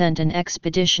Darius sent an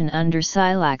expedition under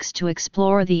Scylax to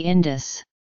explore the Indus.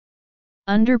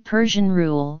 Under Persian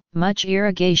rule, much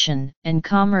irrigation and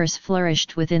commerce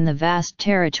flourished within the vast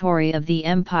territory of the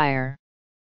empire.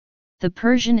 The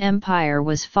Persian Empire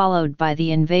was followed by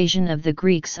the invasion of the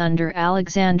Greeks under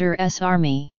Alexander's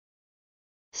army.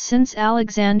 Since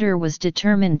Alexander was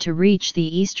determined to reach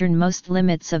the easternmost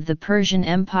limits of the Persian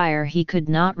Empire, he could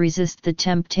not resist the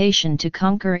temptation to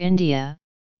conquer India,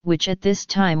 which at this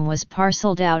time was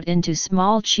parceled out into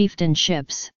small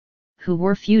chieftainships, who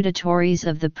were feudatories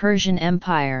of the Persian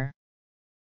Empire.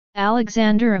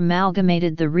 Alexander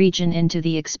amalgamated the region into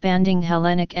the expanding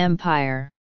Hellenic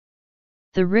Empire.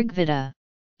 The Rigveda,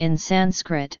 in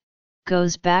Sanskrit,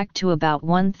 goes back to about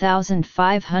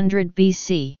 1500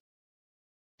 BC.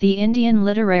 The Indian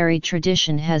literary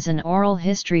tradition has an oral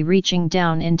history reaching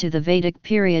down into the Vedic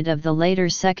period of the later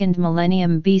 2nd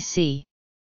millennium BC.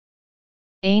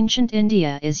 Ancient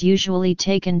India is usually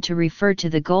taken to refer to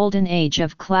the golden age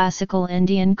of classical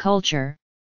Indian culture,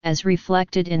 as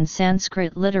reflected in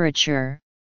Sanskrit literature,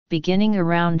 beginning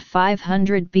around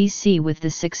 500 BC with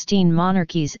the 16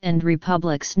 monarchies and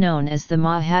republics known as the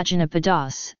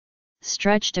Mahajanapadas,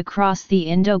 stretched across the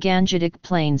Indo-Gangetic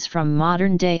plains from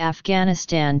modern-day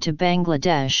Afghanistan to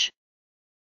Bangladesh.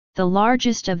 The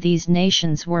largest of these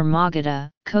nations were Magadha,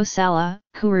 Kosala,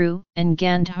 Kuru, and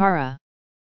Gandhara.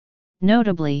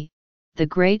 Notably, the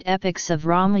great epics of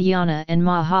Ramayana and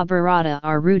Mahabharata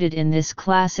are rooted in this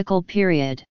classical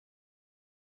period.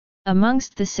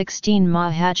 Amongst the 16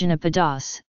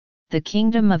 Mahajanapadas, the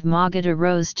kingdom of Magadha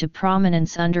rose to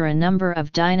prominence under a number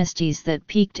of dynasties that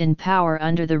peaked in power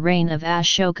under the reign of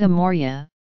Ashoka Maurya,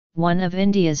 one of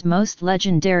India's most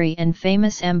legendary and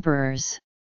famous emperors.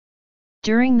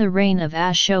 During the reign of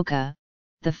Ashoka,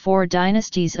 the four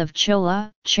dynasties of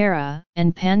Chola, Chera,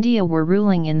 and Pandya were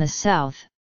ruling in the south,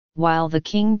 while the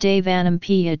king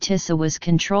Devanampiya Tissa was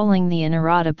controlling the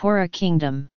Anuradhapura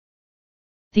kingdom.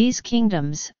 These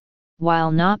kingdoms,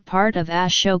 while not part of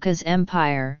Ashoka's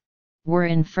empire, were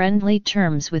in friendly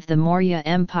terms with the Maurya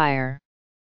Empire.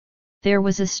 There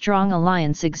was a strong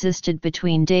alliance existed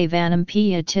between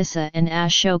Devanampiya Tissa and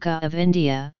Ashoka of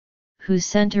India, who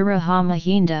sent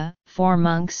Arahamahinda, 4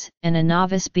 monks, and a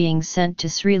novice being sent to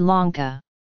Sri Lanka.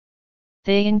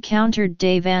 They encountered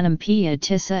Devanampiya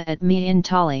Tissa at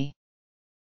Miyantali.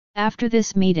 After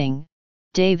this meeting,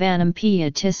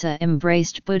 Devanampiya Tissa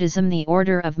embraced Buddhism. The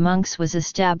order of monks was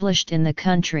established in the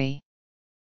country.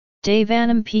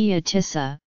 Devanampiya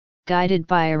Tissa, guided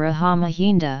by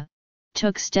Arahamahinda,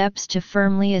 took steps to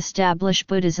firmly establish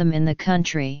Buddhism in the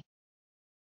country.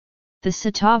 The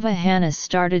Satavahanas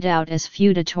started out as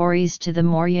feudatories to the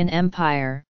Mauryan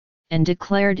Empire, and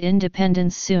declared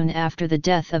independence soon after the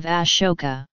death of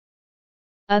Ashoka.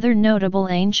 Other notable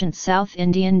ancient South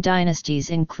Indian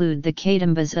dynasties include the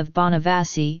Kadambas of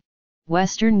Banavasi,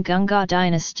 Western Ganga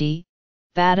dynasty,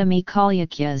 Badami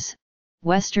Chalukyas,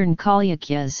 Western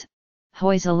Chalukyas,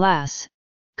 Hoysalas,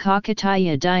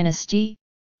 Kakatiya dynasty,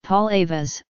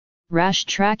 Pallavas,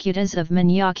 Rashtrakutas of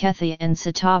Manyaketha and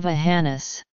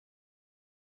Satavahanas.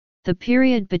 The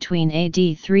period between AD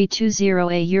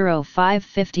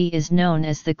 320–550 is known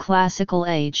as the Classical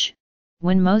Age,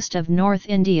 when most of North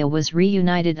India was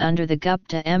reunited under the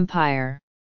Gupta Empire.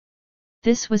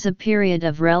 This was a period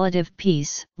of relative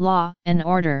peace, law and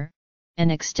order,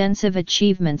 and extensive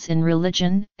achievements in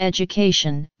religion,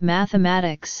 education,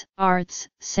 mathematics, arts,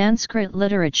 Sanskrit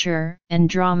literature, and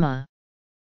drama.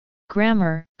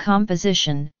 Grammar,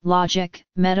 composition, logic,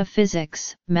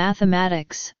 metaphysics,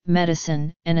 mathematics,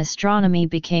 medicine, and astronomy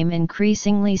became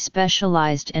increasingly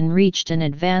specialized and reached an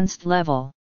advanced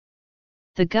level.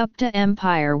 The Gupta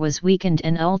Empire was weakened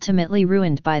and ultimately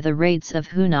ruined by the raids of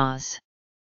Hunas.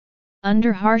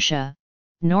 Under Harsha,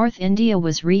 North India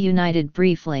was reunited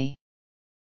briefly.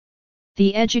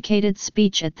 The educated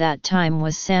speech at that time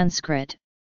was Sanskrit,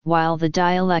 while the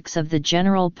dialects of the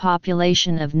general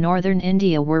population of northern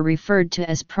India were referred to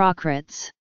as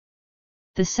Prakrits.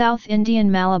 The South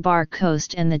Indian Malabar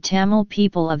coast and the Tamil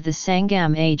people of the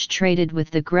Sangam age traded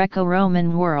with the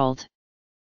Greco-Roman world.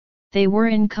 They were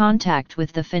in contact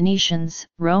with the Phoenicians,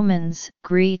 Romans,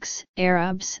 Greeks,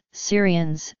 Arabs,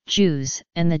 Syrians, Jews,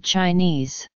 and the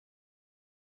Chinese.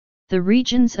 The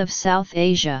regions of South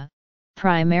Asia,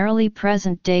 primarily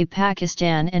present-day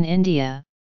Pakistan and India,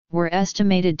 were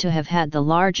estimated to have had the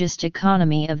largest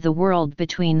economy of the world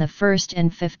between the 1st and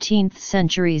 15th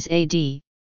centuries AD,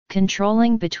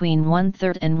 controlling between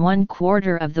 1/3 and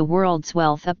 1/4 of the world's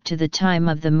wealth up to the time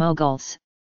of the Mughals,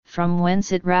 from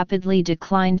whence it rapidly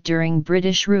declined during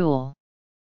British rule.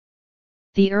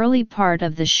 The early part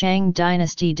of the Shang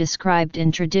dynasty described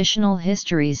in traditional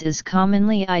histories is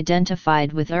commonly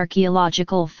identified with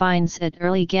archaeological finds at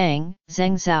early Gang,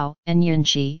 Zhengzhou, and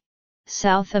Yunqi,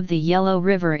 south of the Yellow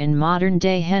River in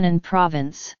modern-day Henan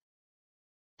province.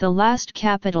 The last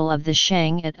capital of the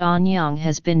Shang at Anyang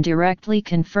has been directly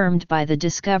confirmed by the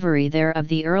discovery there of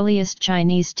the earliest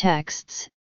Chinese texts,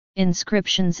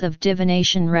 inscriptions of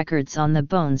divination records on the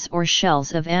bones or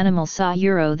shells of animal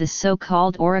Sayuro, the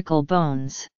so-called oracle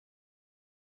bones.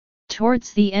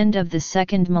 Towards the end of the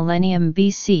 2nd millennium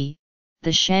BC,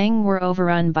 the Shang were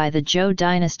overrun by the Zhou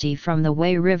dynasty from the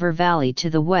Wei River Valley to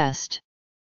the west.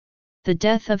 The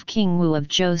death of King Wu of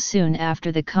Zhou soon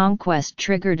after the conquest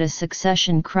triggered a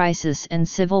succession crisis and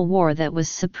civil war that was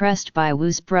suppressed by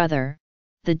Wu's brother,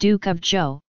 the Duke of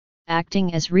Zhou,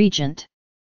 acting as regent.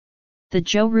 The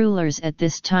Zhou rulers at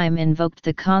this time invoked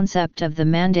the concept of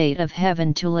the mandate of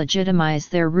heaven to legitimize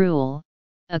their rule,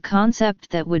 a concept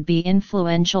that would be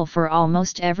influential for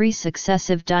almost every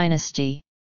successive dynasty.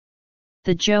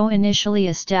 The Zhou initially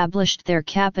established their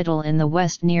capital in the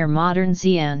west near modern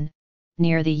Xi'an,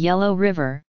 near the Yellow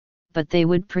River, but they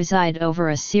would preside over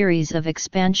a series of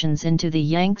expansions into the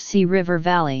Yangtze River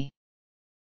Valley.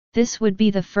 This would be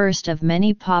the first of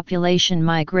many population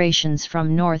migrations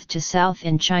from north to south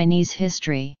in Chinese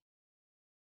history.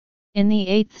 In the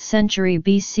 8th century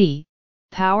BC,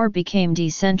 power became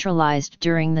decentralized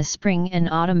during the Spring and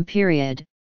Autumn period,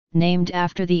 named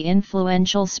after the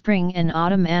influential Spring and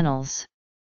Autumn Annals.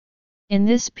 In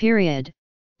this period,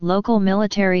 local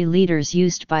military leaders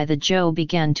used by the Zhou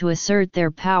began to assert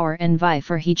their power and vie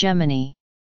for hegemony.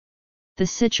 The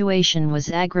situation was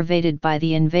aggravated by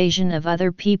the invasion of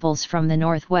other peoples from the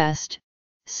northwest,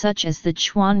 such as the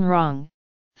Chuanrong,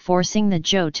 forcing the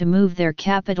Zhou to move their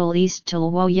capital east to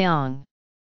Luoyang.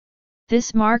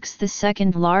 This marks the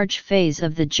second large phase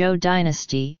of the Zhou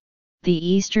dynasty, the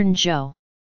Eastern Zhou.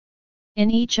 In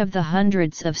each of the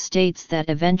hundreds of states that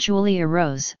eventually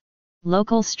arose,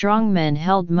 local strongmen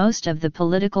held most of the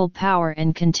political power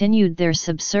and continued their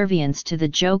subservience to the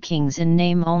Zhou kings in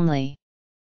name only.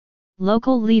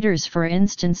 Local leaders, for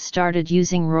instance, started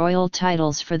using royal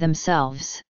titles for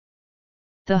themselves.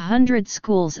 The 100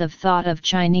 schools of thought of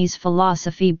Chinese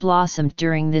philosophy blossomed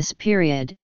during this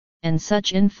period, and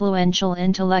such influential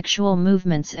intellectual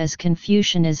movements as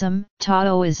Confucianism,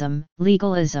 Taoism,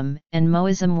 legalism, and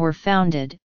Moism were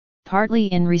founded, partly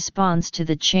in response to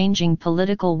the changing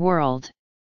political world.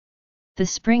 The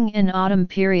Spring and Autumn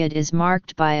period is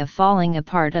marked by a falling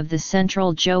apart of the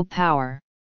central Zhou power.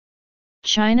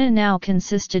 China now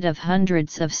consisted of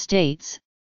hundreds of states,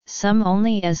 some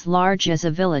only as large as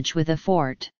a village with a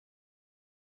fort.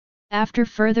 After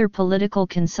further political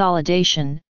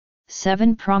consolidation,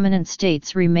 7 prominent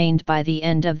states remained by the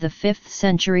end of the 5th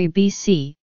century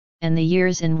BC, and the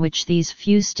years in which these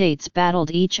few states battled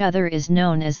each other is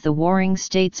known as the Warring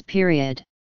States period.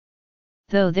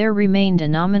 Though there remained a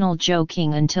nominal Zhou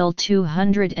king until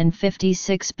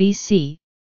 256 BC,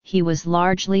 he was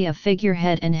largely a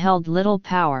figurehead and held little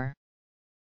power.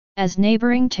 As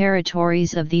neighboring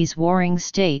territories of these warring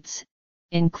states,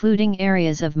 including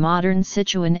areas of modern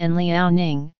Sichuan and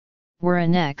Liaoning, were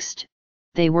annexed,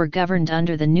 they were governed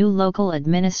under the new local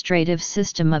administrative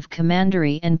system of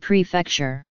commandery and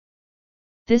prefecture.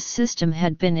 This system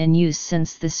had been in use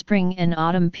since the Spring and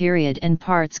Autumn period, and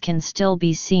parts can still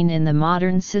be seen in the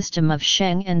modern system of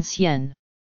Sheng and Xian.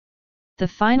 The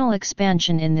final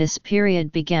expansion in this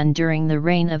period began during the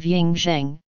reign of Ying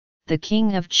Zheng, the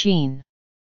king of Qin.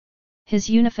 His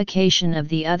unification of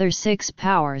the other 6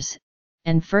 powers,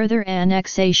 and further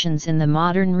annexations in the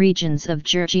modern regions of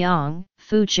Zhejiang,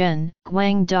 Fujian,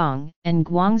 Guangdong, and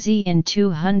Guangxi in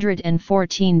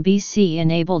 214 BC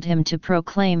enabled him to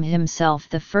proclaim himself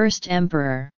the first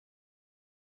emperor.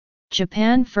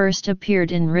 Japan first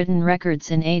appeared in written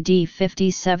records in AD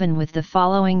 57 with the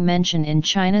following mention in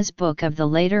China's Book of the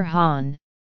Later Han: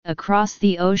 "Across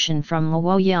the ocean from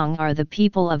Luoyang are the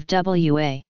people of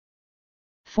Wa.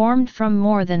 Formed from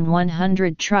more than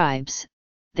 100 tribes,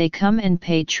 they come and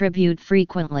pay tribute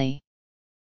frequently."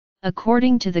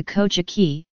 According to the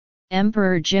Kojiki,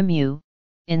 Emperor Jimmu,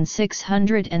 in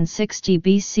 660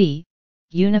 BC,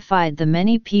 unified the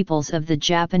many peoples of the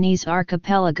Japanese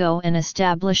archipelago and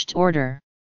established order.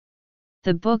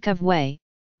 The Book of Wei,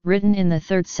 written in the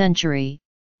 3rd century,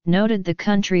 noted the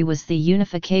country was the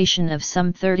unification of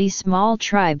some 30 small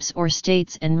tribes or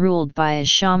states and ruled by a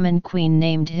shaman queen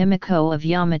named Himiko of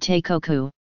Yamatekoku.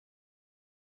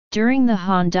 During the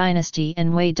Han Dynasty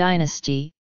and Wei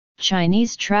Dynasty,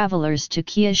 Chinese travelers to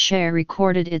Qiushe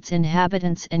recorded its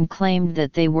inhabitants and claimed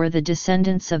that they were the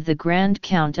descendants of the Grand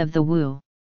Count of the Wu.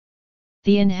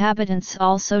 The inhabitants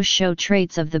also show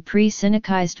traits of the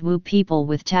pre-Sinicized Wu people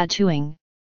with tattooing,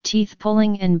 teeth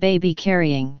pulling and baby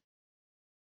carrying.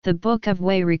 The Book of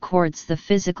Wei records the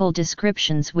physical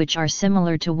descriptions which are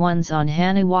similar to ones on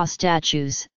Hanwha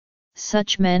statues,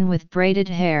 such men with braided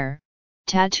hair,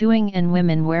 tattooing and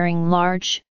women wearing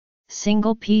large,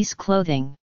 single-piece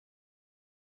clothing.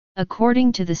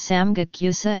 According to the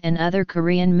Samguk-yusa and other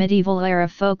Korean medieval-era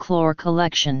folklore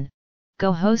collection,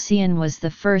 Gojoseon was the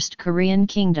first Korean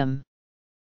kingdom.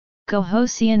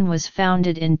 Gojoseon was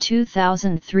founded in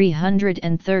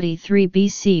 2333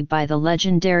 BC by the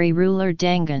legendary ruler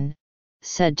Dangun,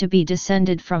 said to be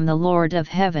descended from the Lord of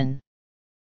Heaven.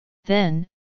 Then,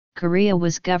 Korea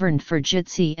was governed for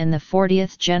Jitsi and the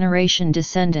 40th generation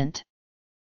descendant.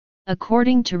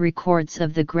 According to records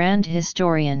of the Grand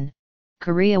Historian,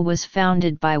 Korea was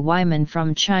founded by Wyman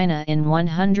from China in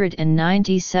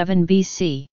 197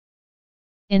 BC.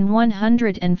 In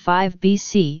 105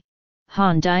 BC,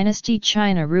 Han Dynasty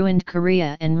China ruined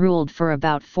Korea and ruled for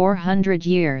about 400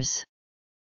 years.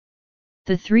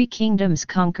 The three kingdoms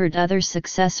conquered other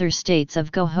successor states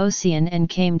of Gojoseon and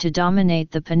came to dominate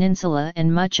the peninsula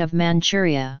and much of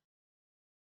Manchuria.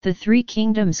 The three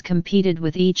kingdoms competed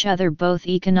with each other both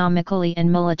economically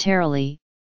and militarily.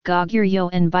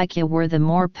 Goguryeo and Baekje were the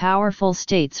more powerful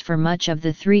states for much of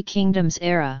the Three Kingdoms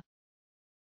era.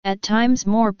 At times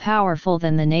more powerful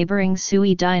than the neighboring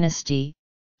Sui dynasty,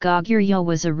 Goguryeo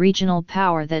was a regional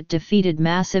power that defeated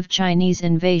massive Chinese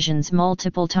invasions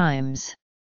multiple times.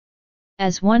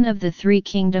 As one of the three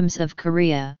kingdoms of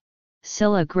Korea,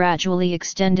 Silla gradually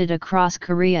extended across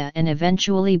Korea and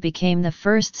eventually became the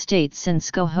first state since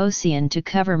Gojoseon to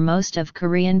cover most of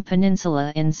Korean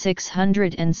peninsula in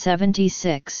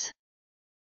 676.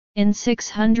 In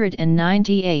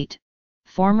 698,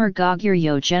 former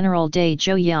Goguryeo General Dae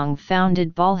Joyoung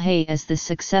founded Balhae as the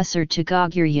successor to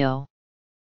Goguryeo.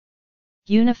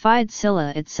 Unified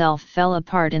Silla itself fell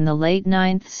apart in the late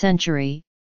 9th century,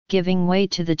 giving way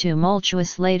to the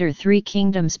tumultuous later Three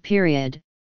Kingdoms period,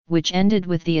 which ended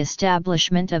with the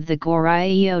establishment of the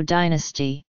Goryeo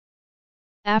dynasty.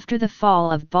 After the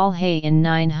fall of Balhae in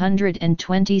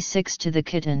 926 to the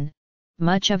Khitan,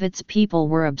 much of its people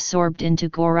were absorbed into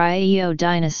Goryeo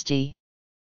dynasty.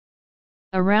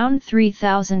 Around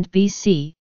 3000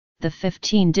 BC, the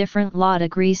 15 different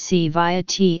Ladagri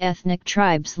Viet ethnic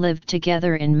tribes lived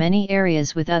together in many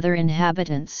areas with other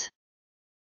inhabitants.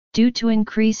 Due to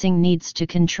increasing needs to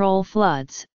control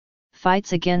floods,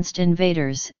 fights against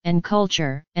invaders, and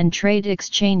culture and trade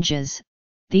exchanges,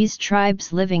 these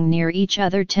tribes living near each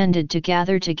other tended to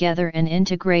gather together and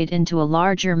integrate into a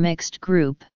larger mixed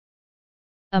group.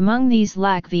 Among these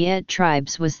Lac Viet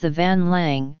tribes was the Van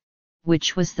Lang,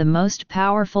 which was the most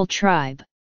powerful tribe.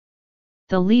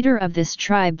 The leader of this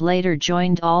tribe later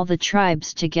joined all the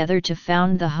tribes together to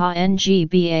found the Ha Ng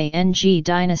Bang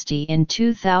dynasty in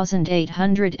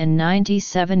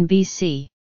 2897 BC.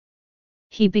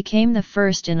 He became the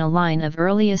first in a line of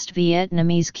earliest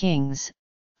Vietnamese kings,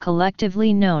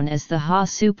 collectively known as the Ha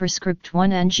superscript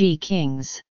 1 Ng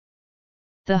kings.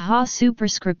 The Ha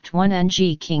superscript 1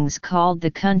 Ng kings called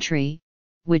the country,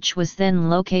 which was then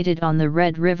located on the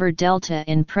Red River Delta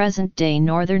in present-day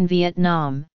northern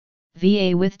Vietnam,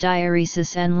 Va with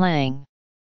Diaresis and Lang.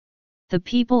 The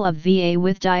people of Va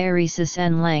with Diaresis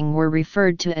and Lang were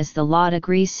referred to as the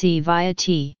Ladagri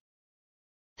Viet.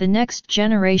 The next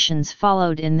generations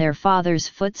followed in their fathers'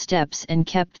 footsteps and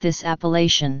kept this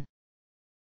appellation.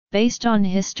 Based on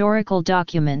historical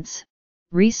documents,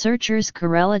 researchers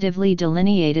correlatively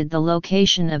delineated the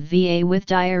location of Va with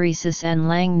Diaresis and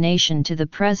Lang Nation to the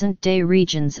present-day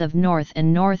regions of North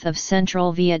and North of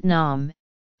Central Vietnam,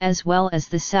 as well as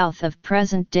the south of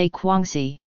present-day Quang.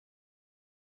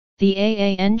 The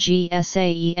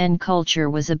Aangsaen culture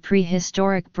was a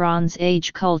prehistoric Bronze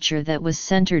Age culture that was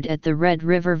centered at the Red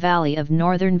River Valley of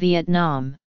northern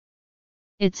Vietnam.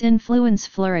 Its influence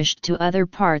flourished to other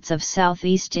parts of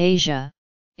Southeast Asia,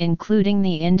 including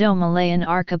the Indo-Malayan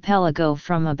archipelago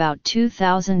from about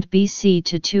 2000 BC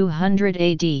to 200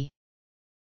 AD.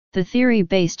 The theory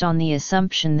based on the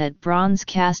assumption that bronze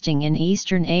casting in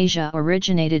Eastern Asia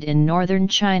originated in northern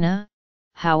China.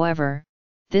 However,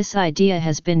 this idea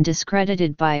has been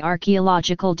discredited by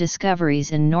archaeological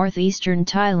discoveries in northeastern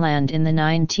Thailand in the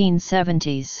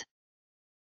 1970s.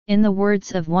 In the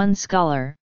words of one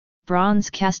scholar, bronze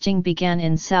casting began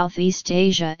in Southeast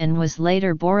Asia and was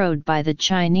later borrowed by the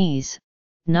Chinese,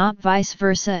 not vice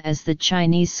versa as the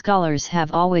Chinese scholars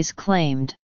have always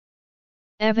claimed.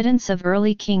 Evidence of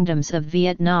early kingdoms of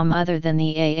Vietnam other than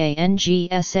the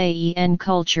Aangsan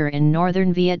culture in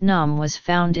northern Vietnam was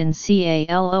found in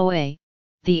Caloa,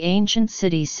 the ancient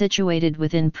city situated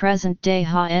within present-day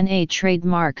Ha Na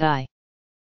trademark I.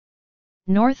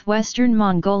 Northwestern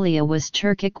Mongolia was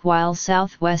Turkic while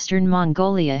southwestern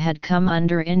Mongolia had come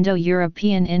under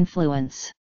Indo-European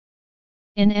influence.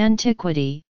 In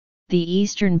antiquity, the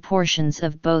eastern portions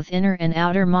of both Inner and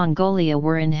Outer Mongolia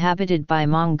were inhabited by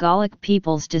Mongolic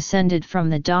peoples descended from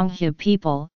the Donghu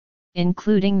people,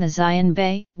 including the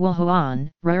Xianbei, Wuhuan,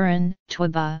 Rouran,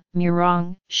 Tuba,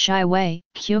 Murong, Shiwei,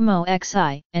 Kumo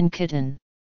Xi, and Khitan.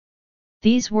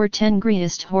 These were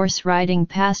Tengriist horse-riding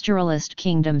pastoralist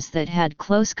kingdoms that had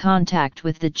close contact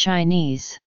with the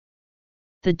Chinese.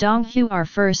 The Donghu are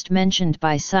first mentioned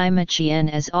by Sima Qian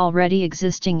as already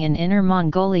existing in Inner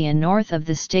Mongolia north of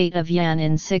the state of Yan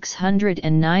in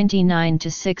 699 to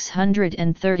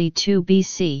 632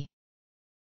 BC.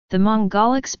 The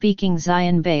Mongolic-speaking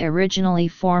Xianbei originally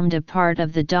formed a part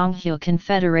of the Donghu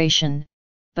Confederation,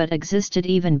 but existed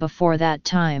even before that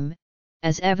time,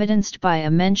 as evidenced by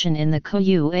a mention in the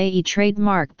Kuyue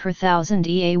trademark per 1000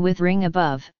 EA with ring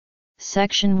above,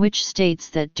 section which states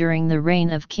that during the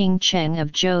reign of King Cheng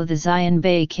of Zhou the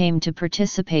Xianbei came to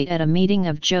participate at a meeting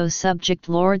of Zhou subject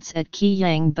lords at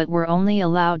Qiyang but were only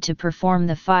allowed to perform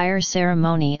the fire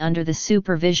ceremony under the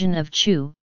supervision of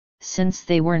Chu, since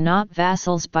they were not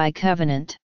vassals by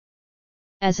covenant.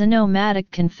 As a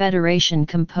nomadic confederation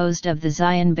composed of the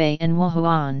Xianbei and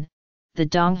Wuhuan, the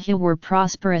Donghu were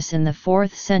prosperous in the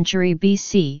 4th century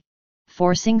BC,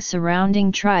 forcing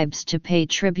surrounding tribes to pay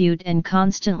tribute and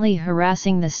constantly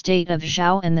harassing the state of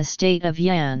Zhao and the state of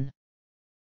Yan.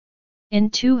 In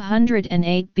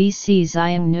 208 BC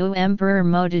Xiongnu Emperor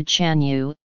Modu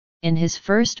Chanyu, in his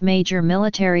first major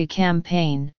military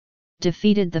campaign,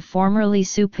 defeated the formerly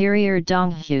superior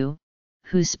Donghu,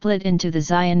 who split into the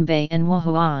Xianbei and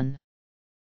Wuhuan.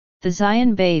 The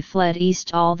Xianbei fled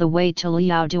east all the way to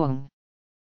Liaodong.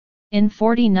 In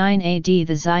 49 AD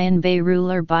the Xianbei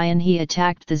ruler Bianhe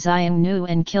attacked the Xiongnu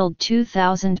and killed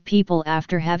 2,000 people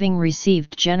after having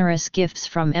received generous gifts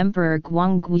from Emperor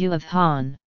Guanggu of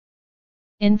Han.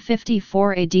 In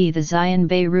 54 AD the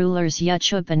Xianbei rulers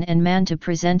Yuchupan and Manta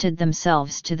presented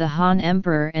themselves to the Han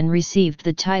Emperor and received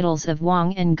the titles of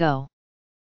Wang and Go.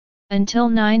 Until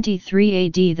 93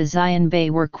 AD the Xianbei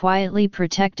were quietly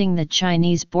protecting the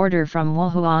Chinese border from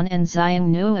Wuhuan and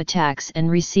Xiongnu attacks and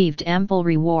received ample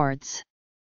rewards.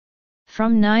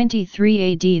 From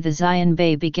 93 AD the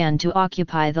Xianbei began to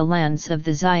occupy the lands of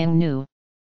the Xiongnu.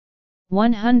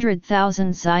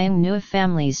 100,000 Xiongnu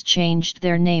families changed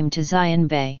their name to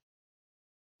Xianbei.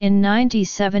 In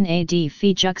 97 AD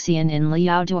Fujixian in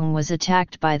Liaodong was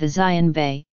attacked by the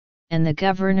Xianbei, and the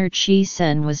governor Qi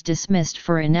Sen was dismissed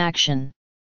for inaction.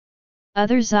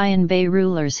 Other Xianbei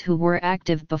rulers who were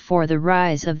active before the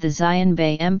rise of the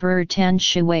Xianbei Emperor Tan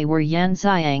Shui were Yan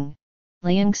Xiang,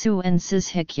 Liangsu and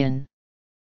Sizhiqian.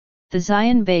 The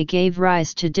Xianbei gave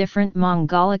rise to different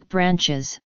Mongolic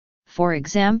branches, for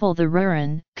example the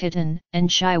Rouran, Khitan, and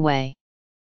Shiwei.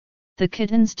 The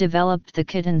Khitans developed the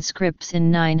Khitan scripts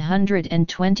in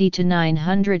 920 to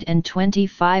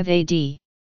 925 AD.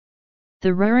 The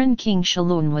Rouran king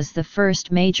Shalun was the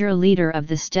first major leader of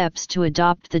the steppes to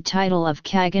adopt the title of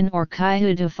Kagan or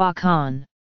Kaihudufa Khan.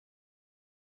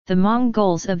 The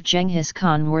Mongols of Genghis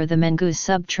Khan were the Mengu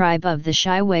sub-tribe of the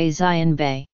Shiwei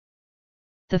Xianbei.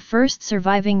 The first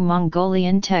surviving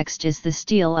Mongolian text is the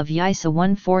stele of Yisa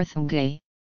 1/4 Ngai,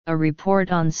 a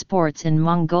report on sports in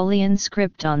Mongolian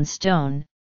script on stone,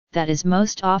 that is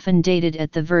most often dated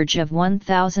at the verge of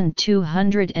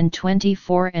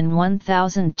 1224 and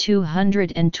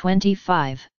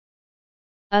 1225.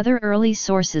 Other early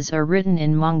sources are written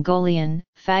in Mongolian,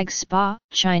 Fagspa,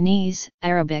 Chinese,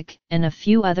 Arabic, and a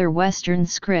few other Western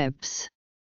scripts.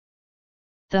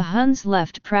 The Huns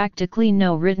left practically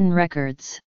no written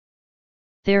records.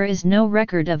 There is no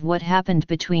record of what happened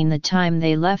between the time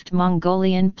they left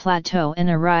Mongolian plateau and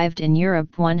arrived in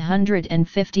Europe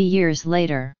 150 years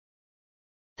later.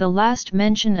 The last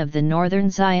mention of the northern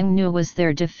Xiongnu was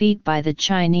their defeat by the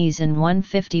Chinese in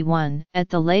 151 at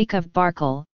the Lake of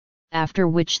Barkal, after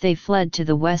which they fled to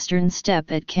the western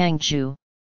steppe at Kangzhou.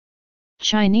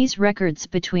 Chinese records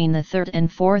between the 3rd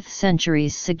and 4th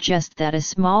centuries suggest that a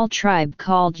small tribe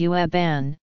called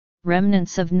Yueban,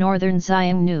 remnants of northern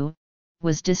Xiongnu,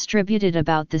 was distributed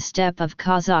about the steppe of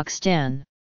Kazakhstan.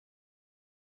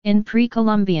 In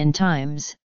pre-Columbian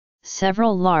times,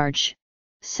 several large,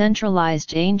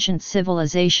 centralized ancient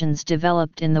civilizations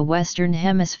developed in the Western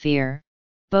Hemisphere,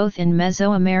 both in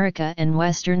Mesoamerica and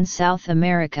Western South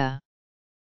America.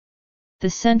 The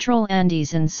Central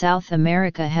Andes in South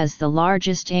America has the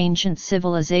largest ancient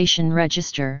civilization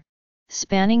register,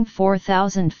 spanning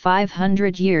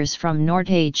 4,500 years from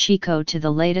Norte Chico to the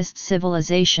latest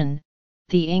civilization,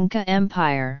 the Inca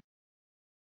Empire.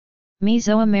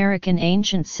 Mesoamerican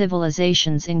ancient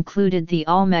civilizations included the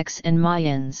Olmecs and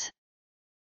Mayans.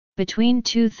 Between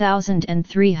 2000 and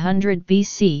 300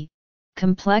 BC,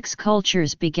 complex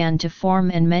cultures began to form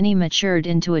and many matured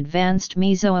into advanced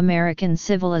Mesoamerican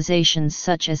civilizations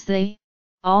such as the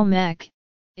Olmec,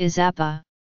 Izapa,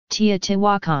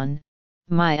 Teotihuacan,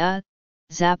 Maya,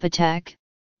 Zapotec,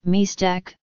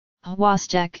 Mixtec,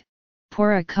 Huastec,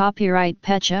 Puerto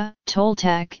Pecha,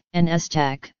 Toltec, and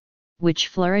Aztec, which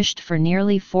flourished for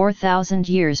nearly 4,000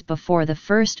 years before the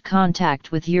first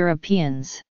contact with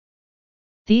Europeans.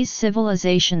 These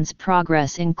civilizations'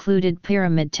 progress included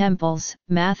pyramid temples,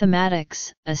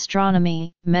 mathematics,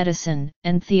 astronomy, medicine,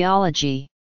 and theology.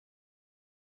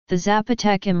 The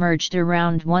Zapotec emerged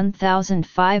around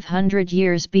 1,500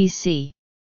 years BC.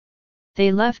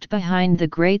 They left behind the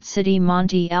great city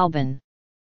Monte Alban.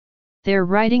 Their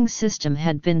writing system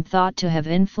had been thought to have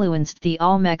influenced the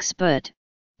Olmecs, but,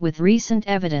 with recent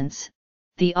evidence,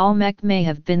 the Olmec may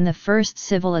have been the first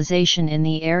civilization in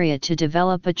the area to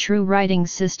develop a true writing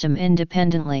system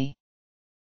independently.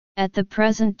 At the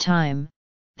present time,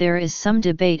 there is some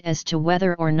debate as to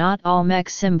whether or not Olmec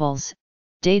symbols,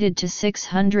 dated to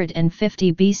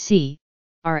 650 BC,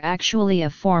 are actually a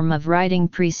form of writing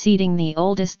preceding the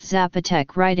oldest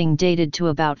Zapotec writing dated to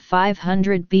about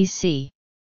 500 BC.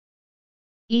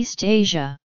 East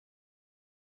Asia,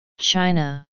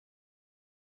 China,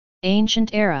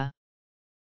 Ancient Era,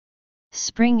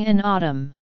 Spring and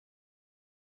Autumn,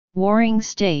 Warring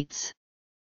States,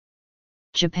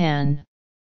 Japan,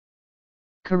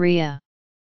 Korea,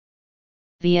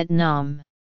 Vietnam.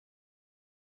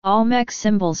 Olmec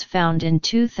symbols found in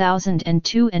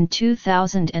 2002 and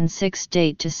 2006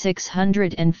 date to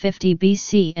 650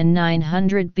 BC and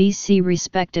 900 BC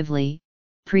respectively,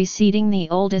 preceding the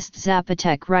oldest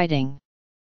Zapotec writing.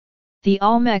 The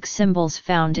Olmec symbols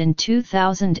found in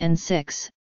 2006,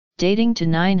 dating to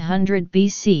 900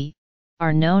 BC,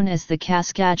 are known as the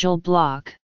Cascajal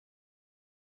block.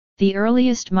 The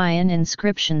earliest Mayan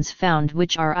inscriptions found,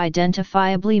 which are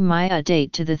identifiably Maya,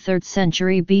 date to the 3rd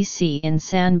century BC in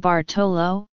San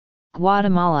Bartolo,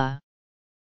 Guatemala.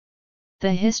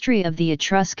 The history of the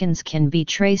Etruscans can be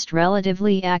traced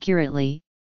relatively accurately,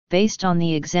 based on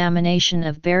the examination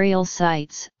of burial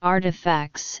sites,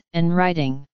 artifacts, and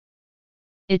writing.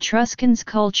 Etruscans'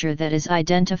 culture that is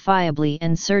identifiably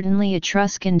and certainly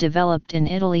Etruscan developed in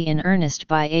Italy in earnest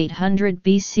by 800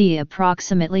 BC,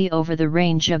 approximately over the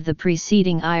range of the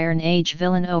preceding Iron Age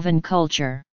Villanovan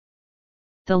culture.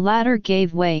 The latter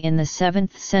gave way in the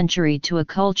 7th century to a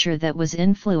culture that was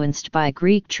influenced by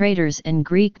Greek traders and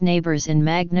Greek neighbors in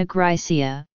Magna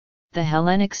Graecia, the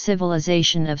Hellenic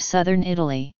civilization of southern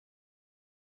Italy.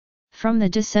 From the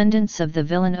descendants of the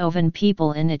Villanovan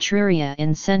people in Etruria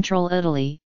in central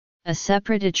Italy, a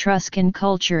separate Etruscan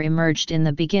culture emerged in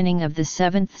the beginning of the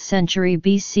 7th century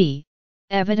BC,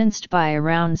 evidenced by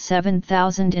around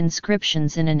 7,000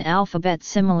 inscriptions in an alphabet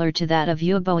similar to that of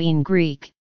Euboean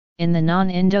Greek, in the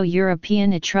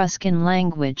non-Indo-European Etruscan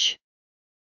language.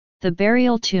 The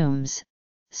burial tombs,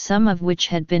 some of which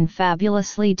had been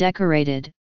fabulously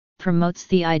decorated, promotes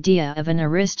the idea of an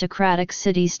aristocratic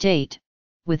city-state,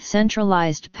 with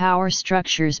centralized power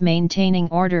structures maintaining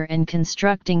order and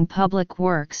constructing public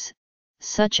works,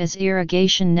 such as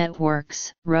irrigation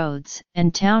networks, roads,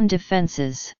 and town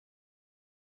defenses.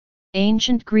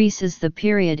 Ancient Greece is the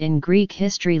period in Greek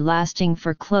history lasting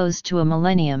for close to a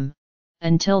millennium,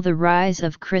 until the rise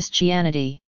of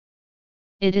Christianity.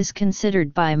 It is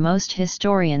considered by most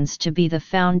historians to be the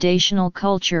foundational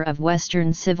culture of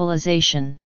Western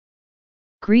civilization.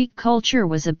 Greek culture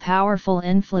was a powerful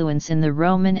influence in the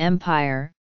Roman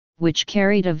Empire, which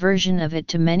carried a version of it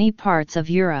to many parts of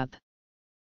Europe.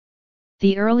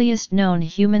 The earliest known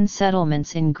human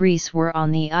settlements in Greece were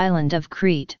on the island of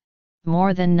Crete,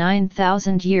 more than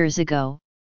 9,000 years ago,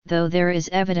 though there is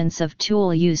evidence of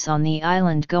tool use on the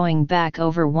island going back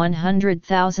over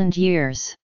 100,000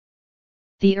 years.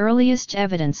 The earliest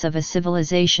evidence of a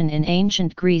civilization in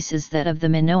ancient Greece is that of the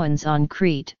Minoans on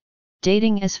Crete,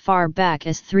 dating as far back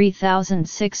as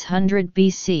 3600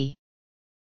 BC.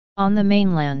 On the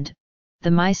mainland,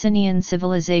 the Mycenaean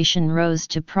civilization rose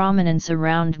to prominence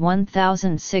around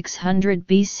 1600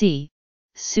 BC,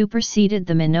 superseded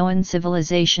the Minoan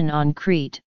civilization on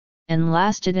Crete, and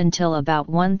lasted until about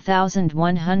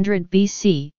 1100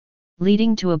 BC,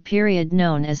 leading to a period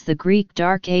known as the Greek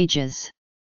Dark Ages.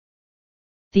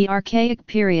 The Archaic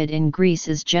period in Greece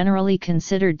is generally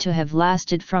considered to have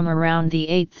lasted from around the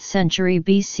 8th century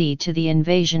BC to the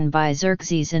invasion by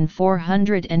Xerxes in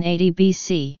 480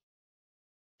 BC.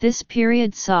 This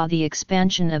period saw the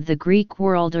expansion of the Greek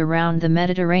world around the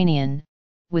Mediterranean,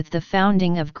 with the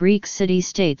founding of Greek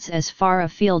city-states as far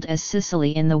afield as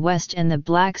Sicily in the west and the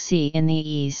Black Sea in the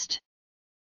east.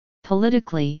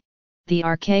 Politically, the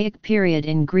Archaic period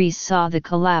in Greece saw the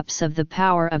collapse of the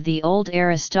power of the old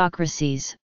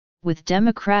aristocracies, with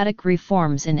democratic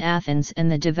reforms in Athens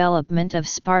and the development of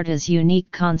Sparta's unique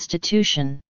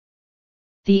constitution.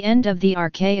 The end of the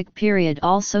Archaic period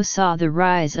also saw the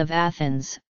rise of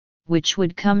Athens, which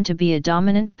would come to be a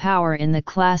dominant power in the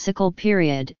Classical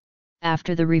period,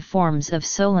 after the reforms of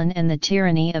Solon and the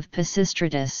tyranny of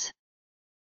Pisistratus.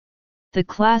 The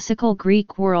classical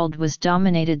Greek world was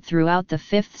dominated throughout the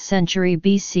 5th century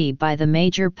BC by the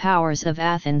major powers of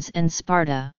Athens and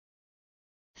Sparta.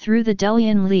 Through the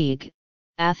Delian League,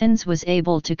 Athens was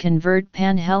able to convert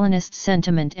pan-Hellenist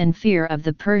sentiment and fear of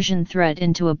the Persian threat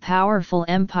into a powerful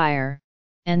empire,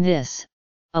 and this,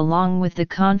 along with the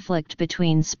conflict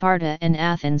between Sparta and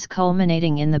Athens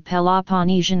culminating in the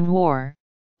Peloponnesian War,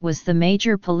 was the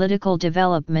major political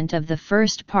development of the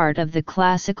first part of the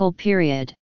Classical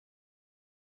period.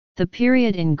 The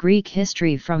period in Greek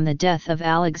history from the death of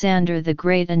Alexander the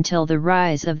Great until the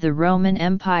rise of the Roman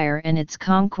Empire and its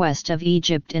conquest of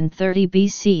Egypt in 30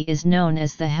 BC is known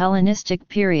as the Hellenistic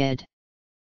period.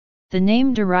 The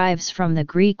name derives from the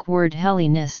Greek word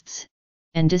Hellenists,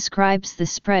 and describes the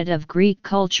spread of Greek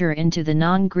culture into the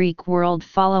non-Greek world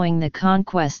following the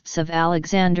conquests of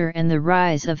Alexander and the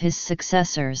rise of his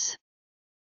successors.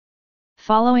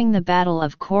 Following the Battle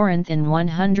of Corinth in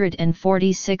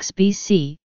 146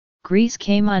 BC, Greece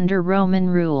came under Roman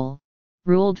rule,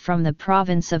 ruled from the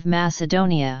province of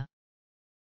Macedonia.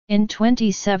 In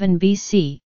 27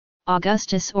 BC,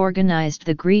 Augustus organized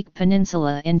the Greek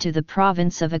peninsula into the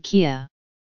province of Achaia.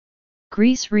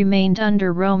 Greece remained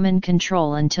under Roman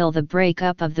control until the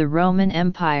breakup of the Roman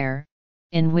Empire,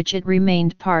 in which it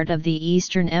remained part of the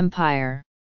Eastern Empire.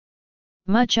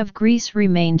 Much of Greece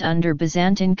remained under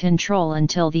Byzantine control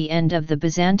until the end of the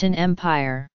Byzantine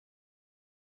Empire.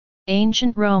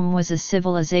 Ancient Rome was a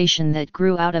civilization that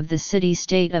grew out of the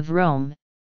city-state of Rome,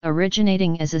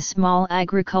 originating as a small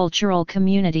agricultural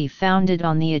community founded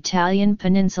on the Italian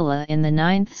peninsula in the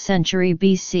 9th century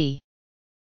BC.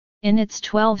 In its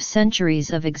 12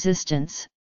 centuries of existence,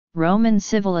 Roman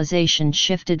civilization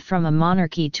shifted from a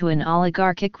monarchy to an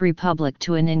oligarchic republic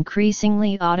to an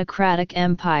increasingly autocratic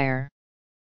empire.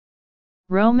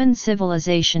 Roman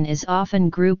civilization is often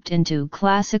grouped into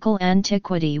classical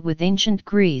antiquity with ancient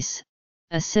Greece,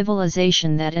 a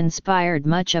civilization that inspired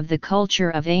much of the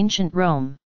culture of ancient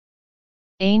Rome.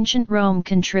 Ancient Rome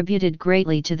contributed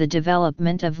greatly to the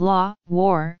development of law,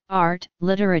 war, art,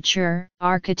 literature,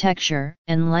 architecture,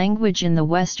 and language in the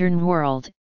Western world,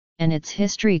 and its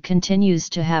history continues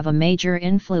to have a major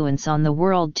influence on the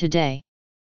world today.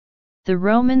 The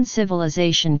Roman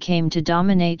civilization came to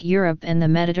dominate Europe and the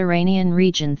Mediterranean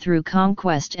region through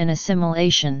conquest and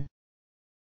assimilation.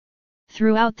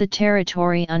 Throughout the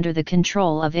territory under the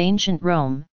control of ancient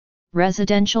Rome,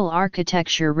 residential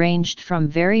architecture ranged from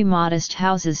very modest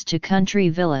houses to country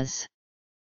villas.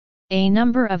 A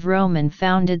number of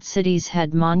Roman-founded cities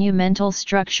had monumental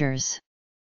structures.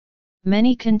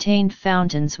 Many contained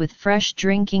fountains with fresh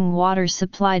drinking water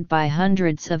supplied by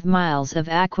hundreds of miles of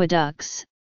aqueducts,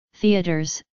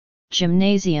 theaters,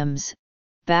 gymnasiums,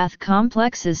 bath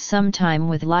complexes, sometime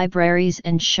with libraries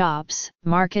and shops,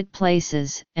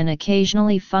 marketplaces, and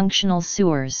occasionally functional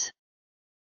sewers.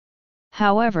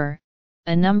 However,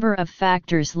 a number of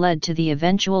factors led to the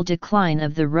eventual decline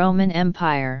of the Roman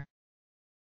Empire.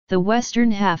 The western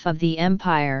half of the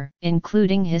empire,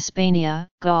 including Hispania,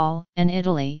 Gaul, and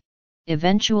Italy,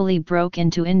 eventually broke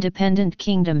into independent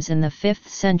kingdoms in the 5th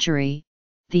century.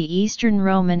 The Eastern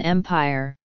Roman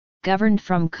Empire, governed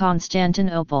from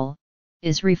Constantinople,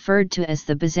 is referred to as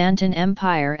the Byzantine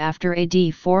Empire after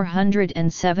AD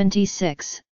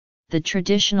 476. The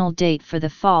traditional date for the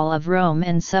fall of Rome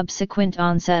and subsequent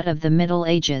onset of the Middle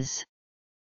Ages.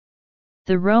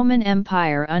 The Roman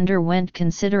Empire underwent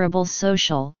considerable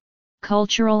social,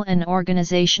 cultural and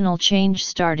organizational change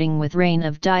starting with reign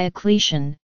of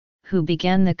Diocletian, who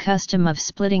began the custom of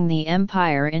splitting the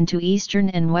empire into eastern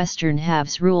and western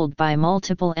halves ruled by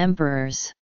multiple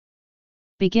emperors.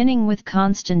 Beginning with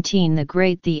Constantine the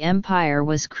Great, the empire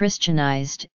was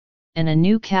Christianized, and a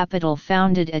new capital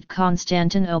founded at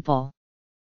Constantinople.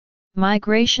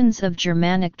 Migrations of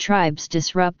Germanic tribes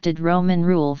disrupted Roman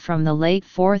rule from the late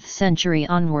 4th century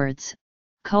onwards,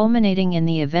 culminating in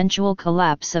the eventual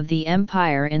collapse of the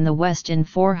empire in the west in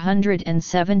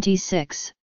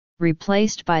 476,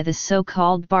 replaced by the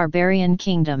so-called barbarian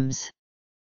kingdoms.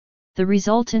 The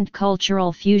resultant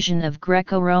cultural fusion of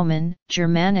Greco-Roman,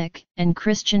 Germanic, and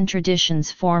Christian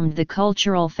traditions formed the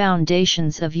cultural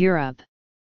foundations of Europe.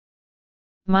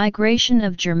 Migration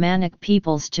of Germanic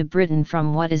peoples to Britain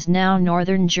from what is now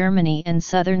northern Germany and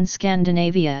southern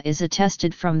Scandinavia is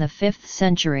attested from the 5th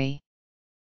century.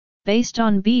 Based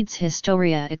on Bede's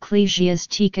Historia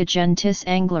Ecclesiastica Gentis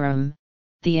Anglorum,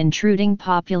 the intruding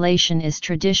population is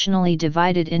traditionally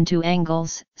divided into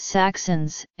Angles,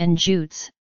 Saxons, and Jutes,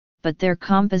 but their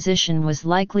composition was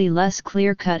likely less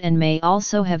clear-cut and may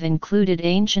also have included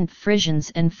ancient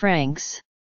Frisians and Franks.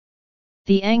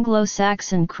 The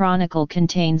Anglo-Saxon Chronicle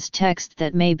contains text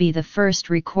that may be the first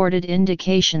recorded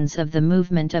indications of the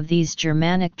movement of these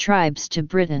Germanic tribes to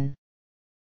Britain.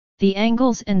 The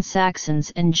Angles and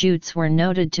Saxons and Jutes were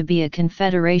noted to be a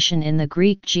confederation in the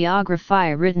Greek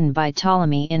geography written by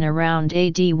Ptolemy in around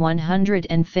AD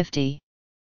 150.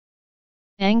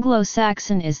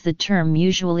 Anglo-Saxon is the term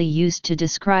usually used to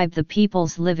describe the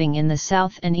peoples living in the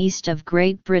south and east of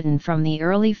Great Britain from the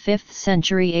early 5th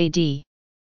century AD.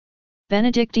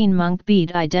 Benedictine monk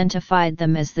Bede identified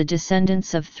them as the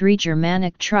descendants of 3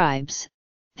 Germanic tribes,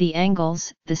 the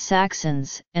Angles, the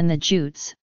Saxons, and the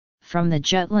Jutes, from the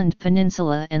Jutland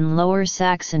Peninsula and Lower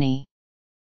Saxony.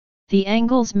 The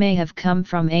Angles may have come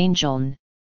from Angeln,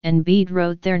 and Bede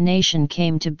wrote their nation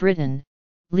came to Britain,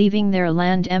 leaving their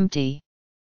land empty.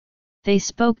 They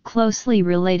spoke closely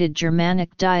related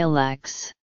Germanic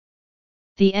dialects.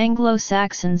 The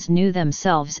Anglo-Saxons knew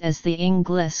themselves as the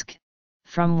Englisk,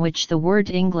 from which the word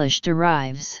English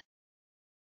derives.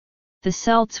 The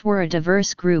Celts were a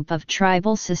diverse group of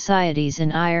tribal societies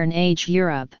in Iron Age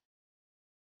Europe.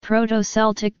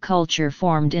 Proto-Celtic culture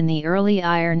formed in the early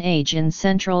Iron Age in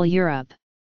Central Europe.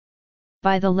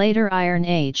 By the later Iron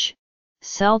Age,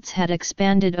 Celts had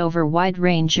expanded over a wide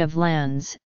range of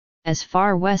lands, as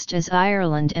far west as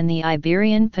Ireland and the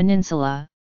Iberian Peninsula,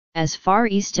 as far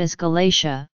east as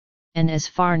Galatia, and as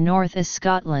far north as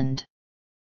Scotland.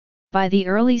 By the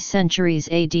early centuries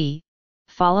AD,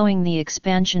 following the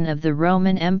expansion of the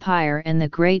Roman Empire and the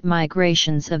great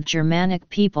migrations of Germanic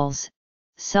peoples,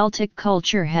 Celtic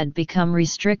culture had become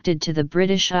restricted to the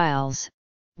British Isles,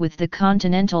 with the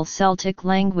continental Celtic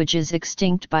languages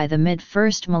extinct by the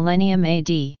mid-1st millennium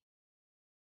AD.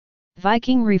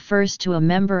 Viking refers to a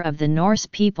member of the Norse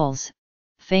peoples,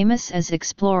 famous as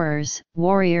explorers,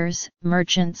 warriors,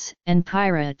 merchants, and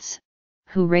pirates,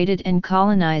 who raided and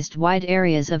colonized wide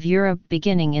areas of Europe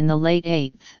beginning in the late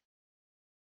 8th.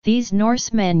 These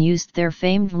Norsemen used their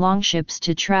famed longships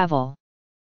to travel.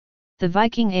 The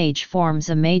Viking Age forms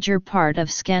a major part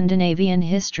of Scandinavian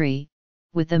history,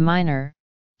 with a minor,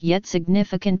 yet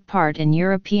significant part in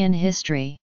European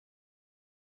history.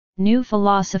 New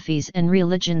philosophies and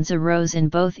religions arose in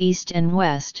both East and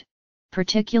West,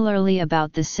 particularly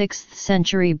about the 6th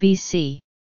century BC.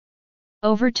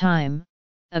 Over time,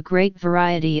 a great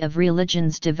variety of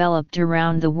religions developed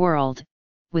around the world,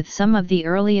 with some of the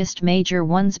earliest major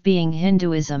ones being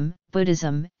Hinduism,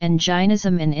 Buddhism, and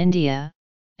Jainism in India,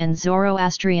 and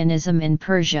Zoroastrianism in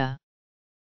Persia.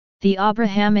 The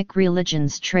Abrahamic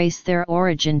religions trace their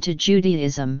origin to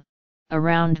Judaism,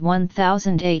 around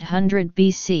 1800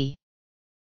 BC.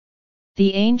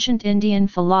 The ancient Indian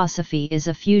philosophy is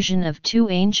a fusion of 2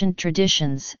 ancient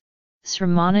traditions,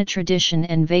 Sramana tradition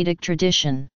and Vedic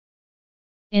tradition.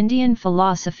 Indian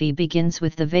philosophy begins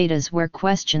with the Vedas, where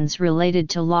questions related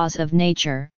to laws of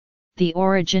nature, the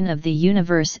origin of the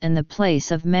universe and the place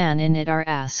of man in it are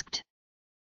asked.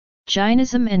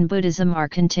 Jainism and Buddhism are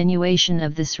continuation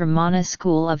of the Sramana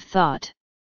school of thought.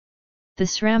 The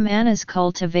Sramanas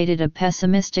cultivated a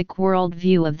pessimistic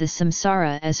worldview of the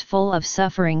samsara as full of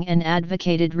suffering and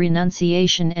advocated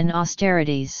renunciation and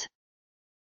austerities.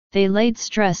 They laid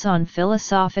stress on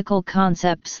philosophical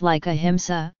concepts like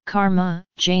ahimsa, karma,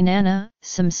 jnana,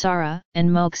 samsara, and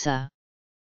moksha.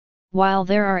 While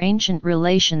there are ancient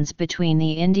relations between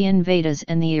the Indian Vedas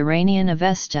and the Iranian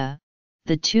Avesta,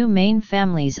 the 2 main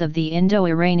families of the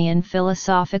Indo-Iranian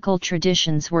philosophical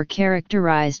traditions were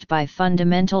characterized by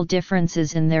fundamental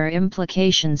differences in their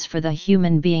implications for the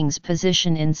human being's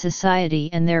position in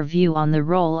society and their view on the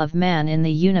role of man in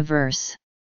the universe.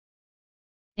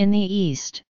 In the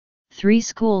East, 3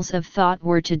 schools of thought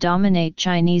were to dominate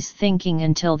Chinese thinking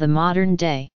until the modern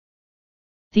day.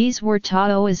 These were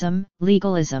Taoism,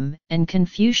 legalism, and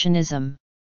Confucianism.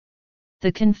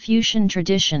 The Confucian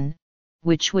tradition,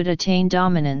 which would attain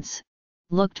dominance,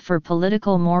 looked for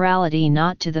political morality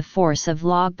not to the force of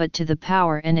law but to the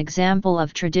power and example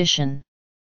of tradition.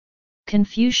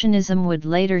 Confucianism would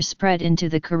later spread into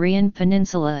the Korean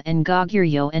peninsula and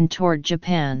Goguryeo and toward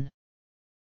Japan.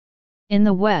 In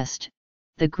the West,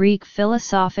 the Greek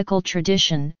philosophical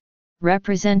tradition,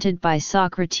 represented by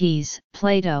Socrates,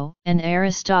 Plato, and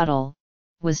Aristotle,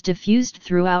 was diffused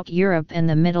throughout Europe and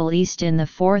the Middle East in the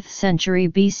 4th century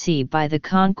BC by the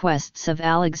conquests of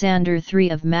Alexander III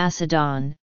of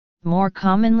Macedon, more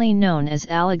commonly known as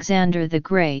Alexander the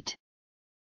Great.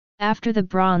 After the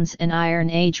Bronze and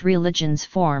Iron Age religions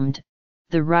formed,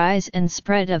 the rise and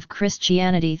spread of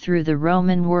Christianity through the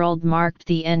Roman world marked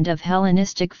the end of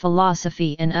Hellenistic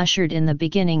philosophy and ushered in the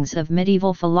beginnings of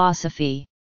medieval philosophy.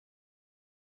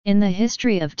 In the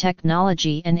history of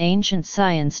technology and ancient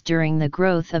science during the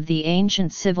growth of the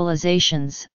ancient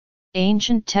civilizations,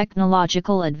 ancient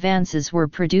technological advances were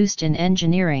produced in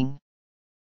engineering.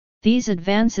 These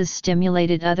advances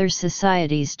stimulated other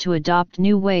societies to adopt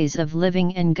new ways of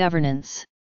living and governance.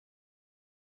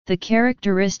 The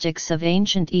characteristics of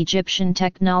ancient Egyptian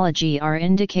technology are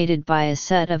indicated by a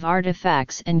set of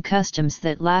artifacts and customs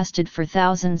that lasted for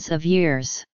thousands of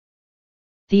years.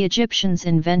 The Egyptians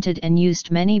invented and used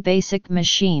many basic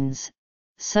machines,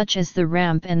 such as the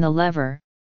ramp and the lever,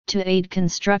 to aid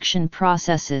construction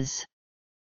processes.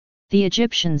 The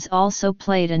Egyptians also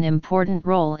played an important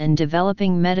role in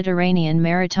developing Mediterranean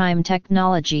maritime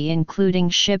technology, including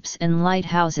ships and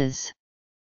lighthouses.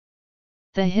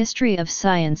 The history of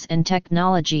science and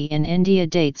technology in India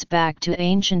dates back to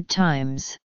ancient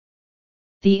times.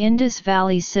 The Indus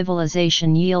Valley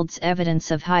Civilization yields evidence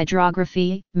of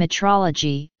hydrography,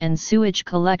 metrology, and sewage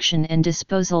collection and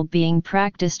disposal being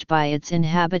practiced by its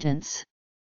inhabitants.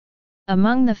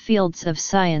 Among the fields of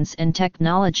science and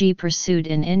technology pursued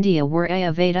in India were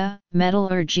Ayurveda,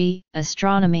 metallurgy,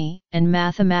 astronomy, and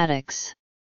mathematics.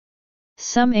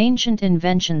 Some ancient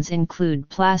inventions include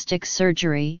plastic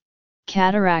surgery,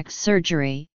 cataract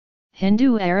surgery,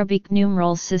 Hindu-Arabic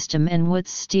numeral system and Wootz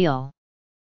steel.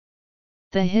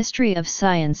 The history of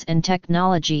science and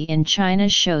technology in China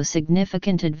shows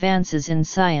significant advances in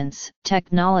science,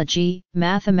 technology,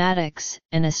 mathematics,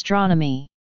 and astronomy.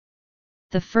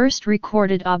 The first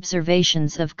recorded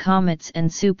observations of comets and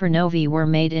supernovae were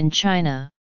made in China.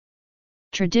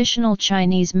 Traditional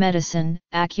Chinese medicine,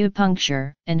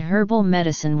 acupuncture, and herbal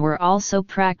medicine were also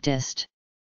practiced.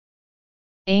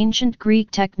 Ancient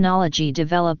Greek technology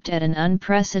developed at an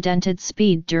unprecedented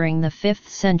speed during the 5th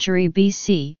century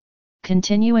BC,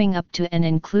 continuing up to and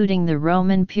including the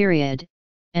Roman period,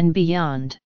 and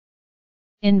beyond.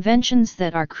 Inventions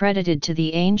that are credited to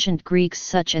the ancient Greeks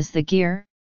such as the gear,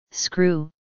 screw,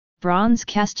 bronze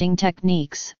casting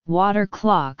techniques, water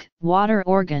clock, water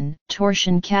organ,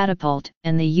 torsion catapult,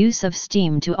 and the use of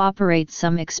steam to operate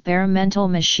some experimental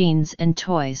machines and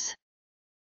toys.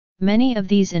 Many of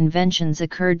these inventions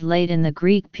occurred late in the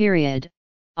Greek period,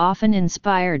 often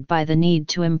inspired by the need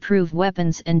to improve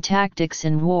weapons and tactics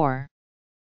in war.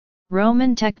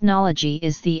 Roman technology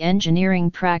is the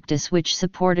engineering practice which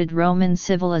supported Roman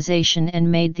civilization and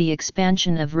made the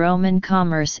expansion of Roman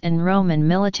commerce and Roman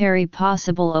military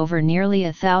possible over nearly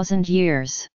 1,000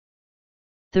 years.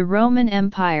 The Roman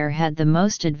Empire had the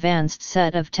most advanced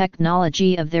set of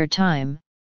technology of their time,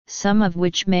 some of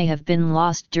which may have been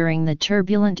lost during the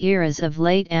turbulent eras of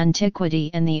late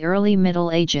antiquity and the early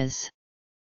Middle Ages.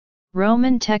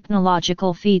 Roman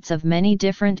technological feats of many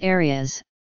different areas,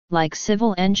 like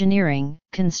civil engineering,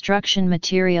 construction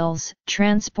materials,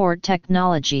 transport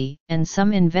technology, and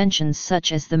some inventions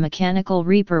such as the mechanical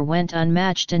reaper went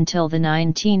unmatched until the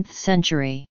 19th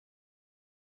century.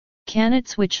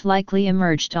 Qanats, which likely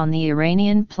emerged on the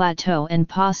Iranian plateau and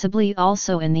possibly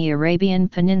also in the Arabian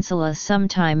Peninsula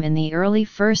sometime in the early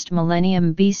 1st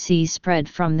millennium BC, spread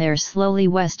from there slowly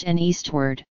west and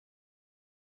eastward.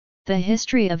 The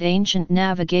history of ancient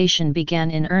navigation began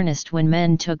in earnest when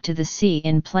men took to the sea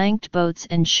in planked boats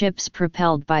and ships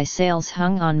propelled by sails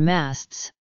hung on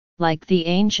masts, like the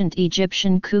ancient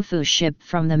Egyptian Khufu ship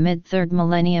from the mid-3rd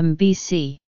millennium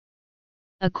BC.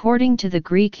 According to the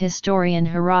Greek historian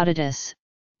Herodotus,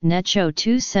 Necho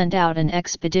II sent out an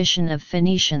expedition of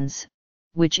Phoenicians,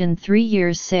 which in 3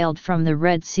 years sailed from the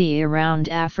Red Sea around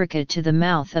Africa to the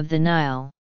mouth of the Nile.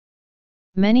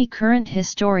 Many current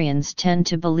historians tend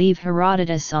to believe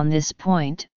Herodotus on this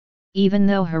point, even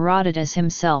though Herodotus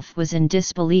himself was in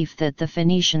disbelief that the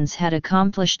Phoenicians had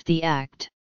accomplished the act.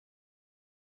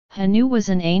 Hanu was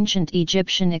an ancient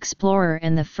Egyptian explorer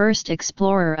and the first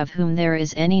explorer of whom there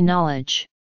is any knowledge.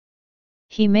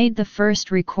 He made the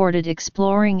first recorded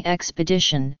exploring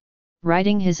expedition,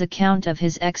 writing his account of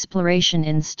his exploration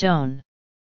in stone.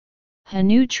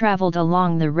 Hanu traveled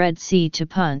along the Red Sea to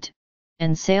Punt,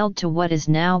 and sailed to what is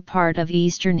now part of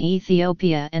eastern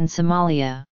Ethiopia and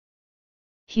Somalia.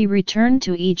 He returned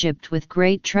to Egypt with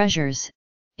great treasures,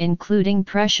 including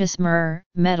precious myrrh,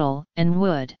 metal, and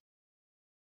wood.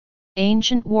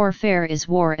 Ancient warfare is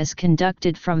war as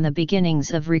conducted from the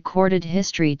beginnings of recorded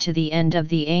history to the end of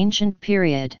the ancient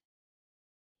period.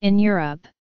 In Europe,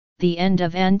 the end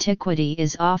of antiquity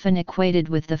is often equated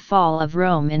with the fall of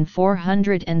Rome in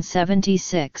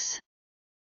 476.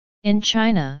 In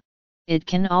China, it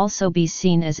can also be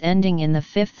seen as ending in the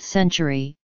 5th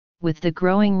century, with the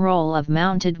growing role of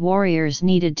mounted warriors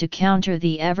needed to counter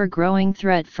the ever-growing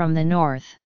threat from the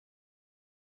north.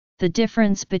 The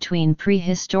difference between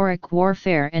prehistoric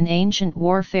warfare and ancient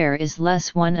warfare is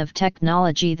less one of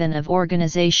technology than of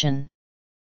organization.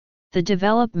 The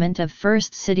development of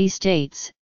first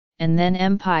city-states, and then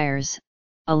empires,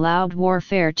 allowed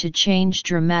warfare to change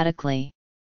dramatically.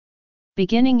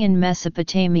 Beginning in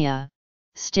Mesopotamia,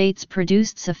 states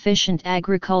produced sufficient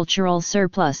agricultural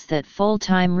surplus that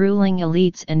full-time ruling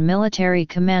elites and military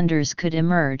commanders could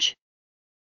emerge.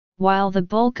 While the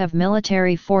bulk of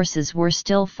military forces were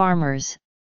still farmers,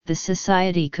 the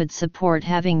society could support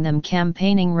having them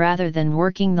campaigning rather than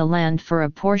working the land for a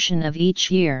portion of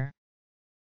each year.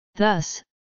 Thus,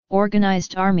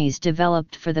 organized armies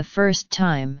developed for the first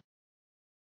time.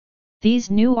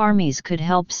 These new armies could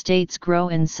help states grow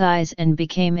in size and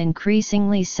became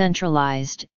increasingly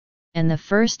centralized, and the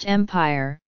first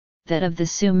empire, that of the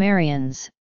Sumerians,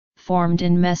 formed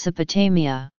in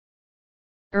Mesopotamia.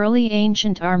 Early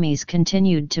ancient armies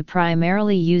continued to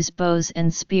primarily use bows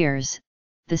and spears,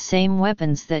 the same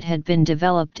weapons that had been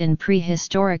developed in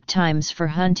prehistoric times for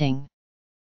hunting.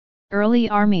 Early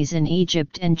armies in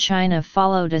Egypt and China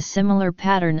followed a similar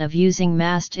pattern of using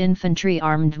massed infantry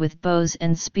armed with bows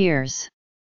and spears.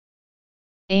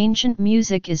 Ancient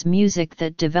music is music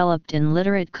that developed in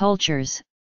literate cultures,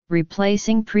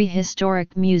 replacing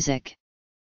prehistoric music.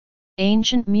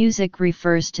 Ancient music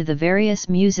refers to the various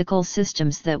musical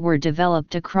systems that were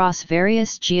developed across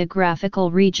various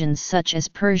geographical regions such as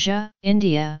Persia,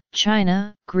 India,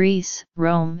 China, Greece,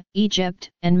 Rome, Egypt,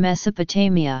 and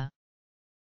Mesopotamia.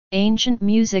 Ancient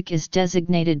music is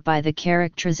designated by the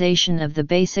characterization of the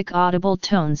basic audible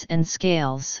tones and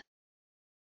scales.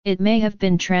 It may have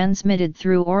been transmitted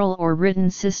through oral or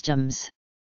written systems.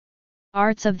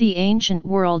 Arts of the ancient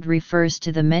world refers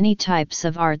to the many types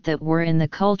of art that were in the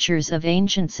cultures of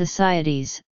ancient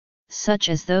societies, such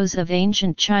as those of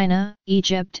ancient China,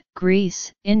 Egypt,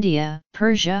 Greece, India,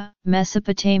 Persia,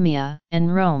 Mesopotamia,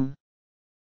 and Rome.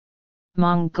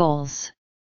 Mongols,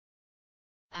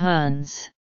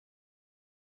 Huns,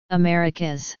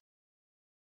 Americas,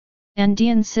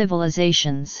 Andean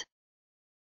civilizations,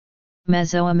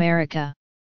 Mesoamerica,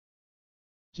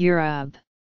 Europe,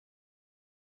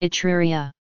 Etruria,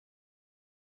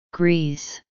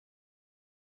 Greece,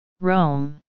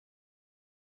 Rome,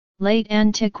 Late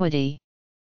Antiquity,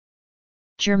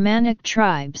 Germanic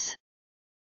tribes.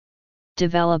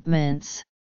 Developments: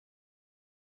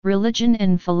 Religion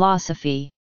and philosophy,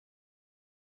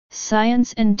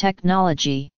 Science and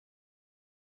technology,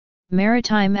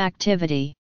 Maritime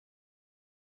activity,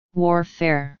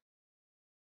 Warfare,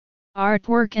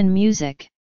 Artwork and music.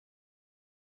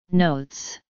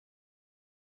 Notes.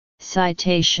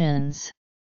 Citations.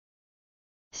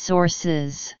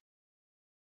 Sources.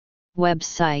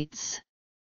 Websites.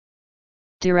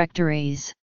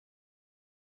 Directories.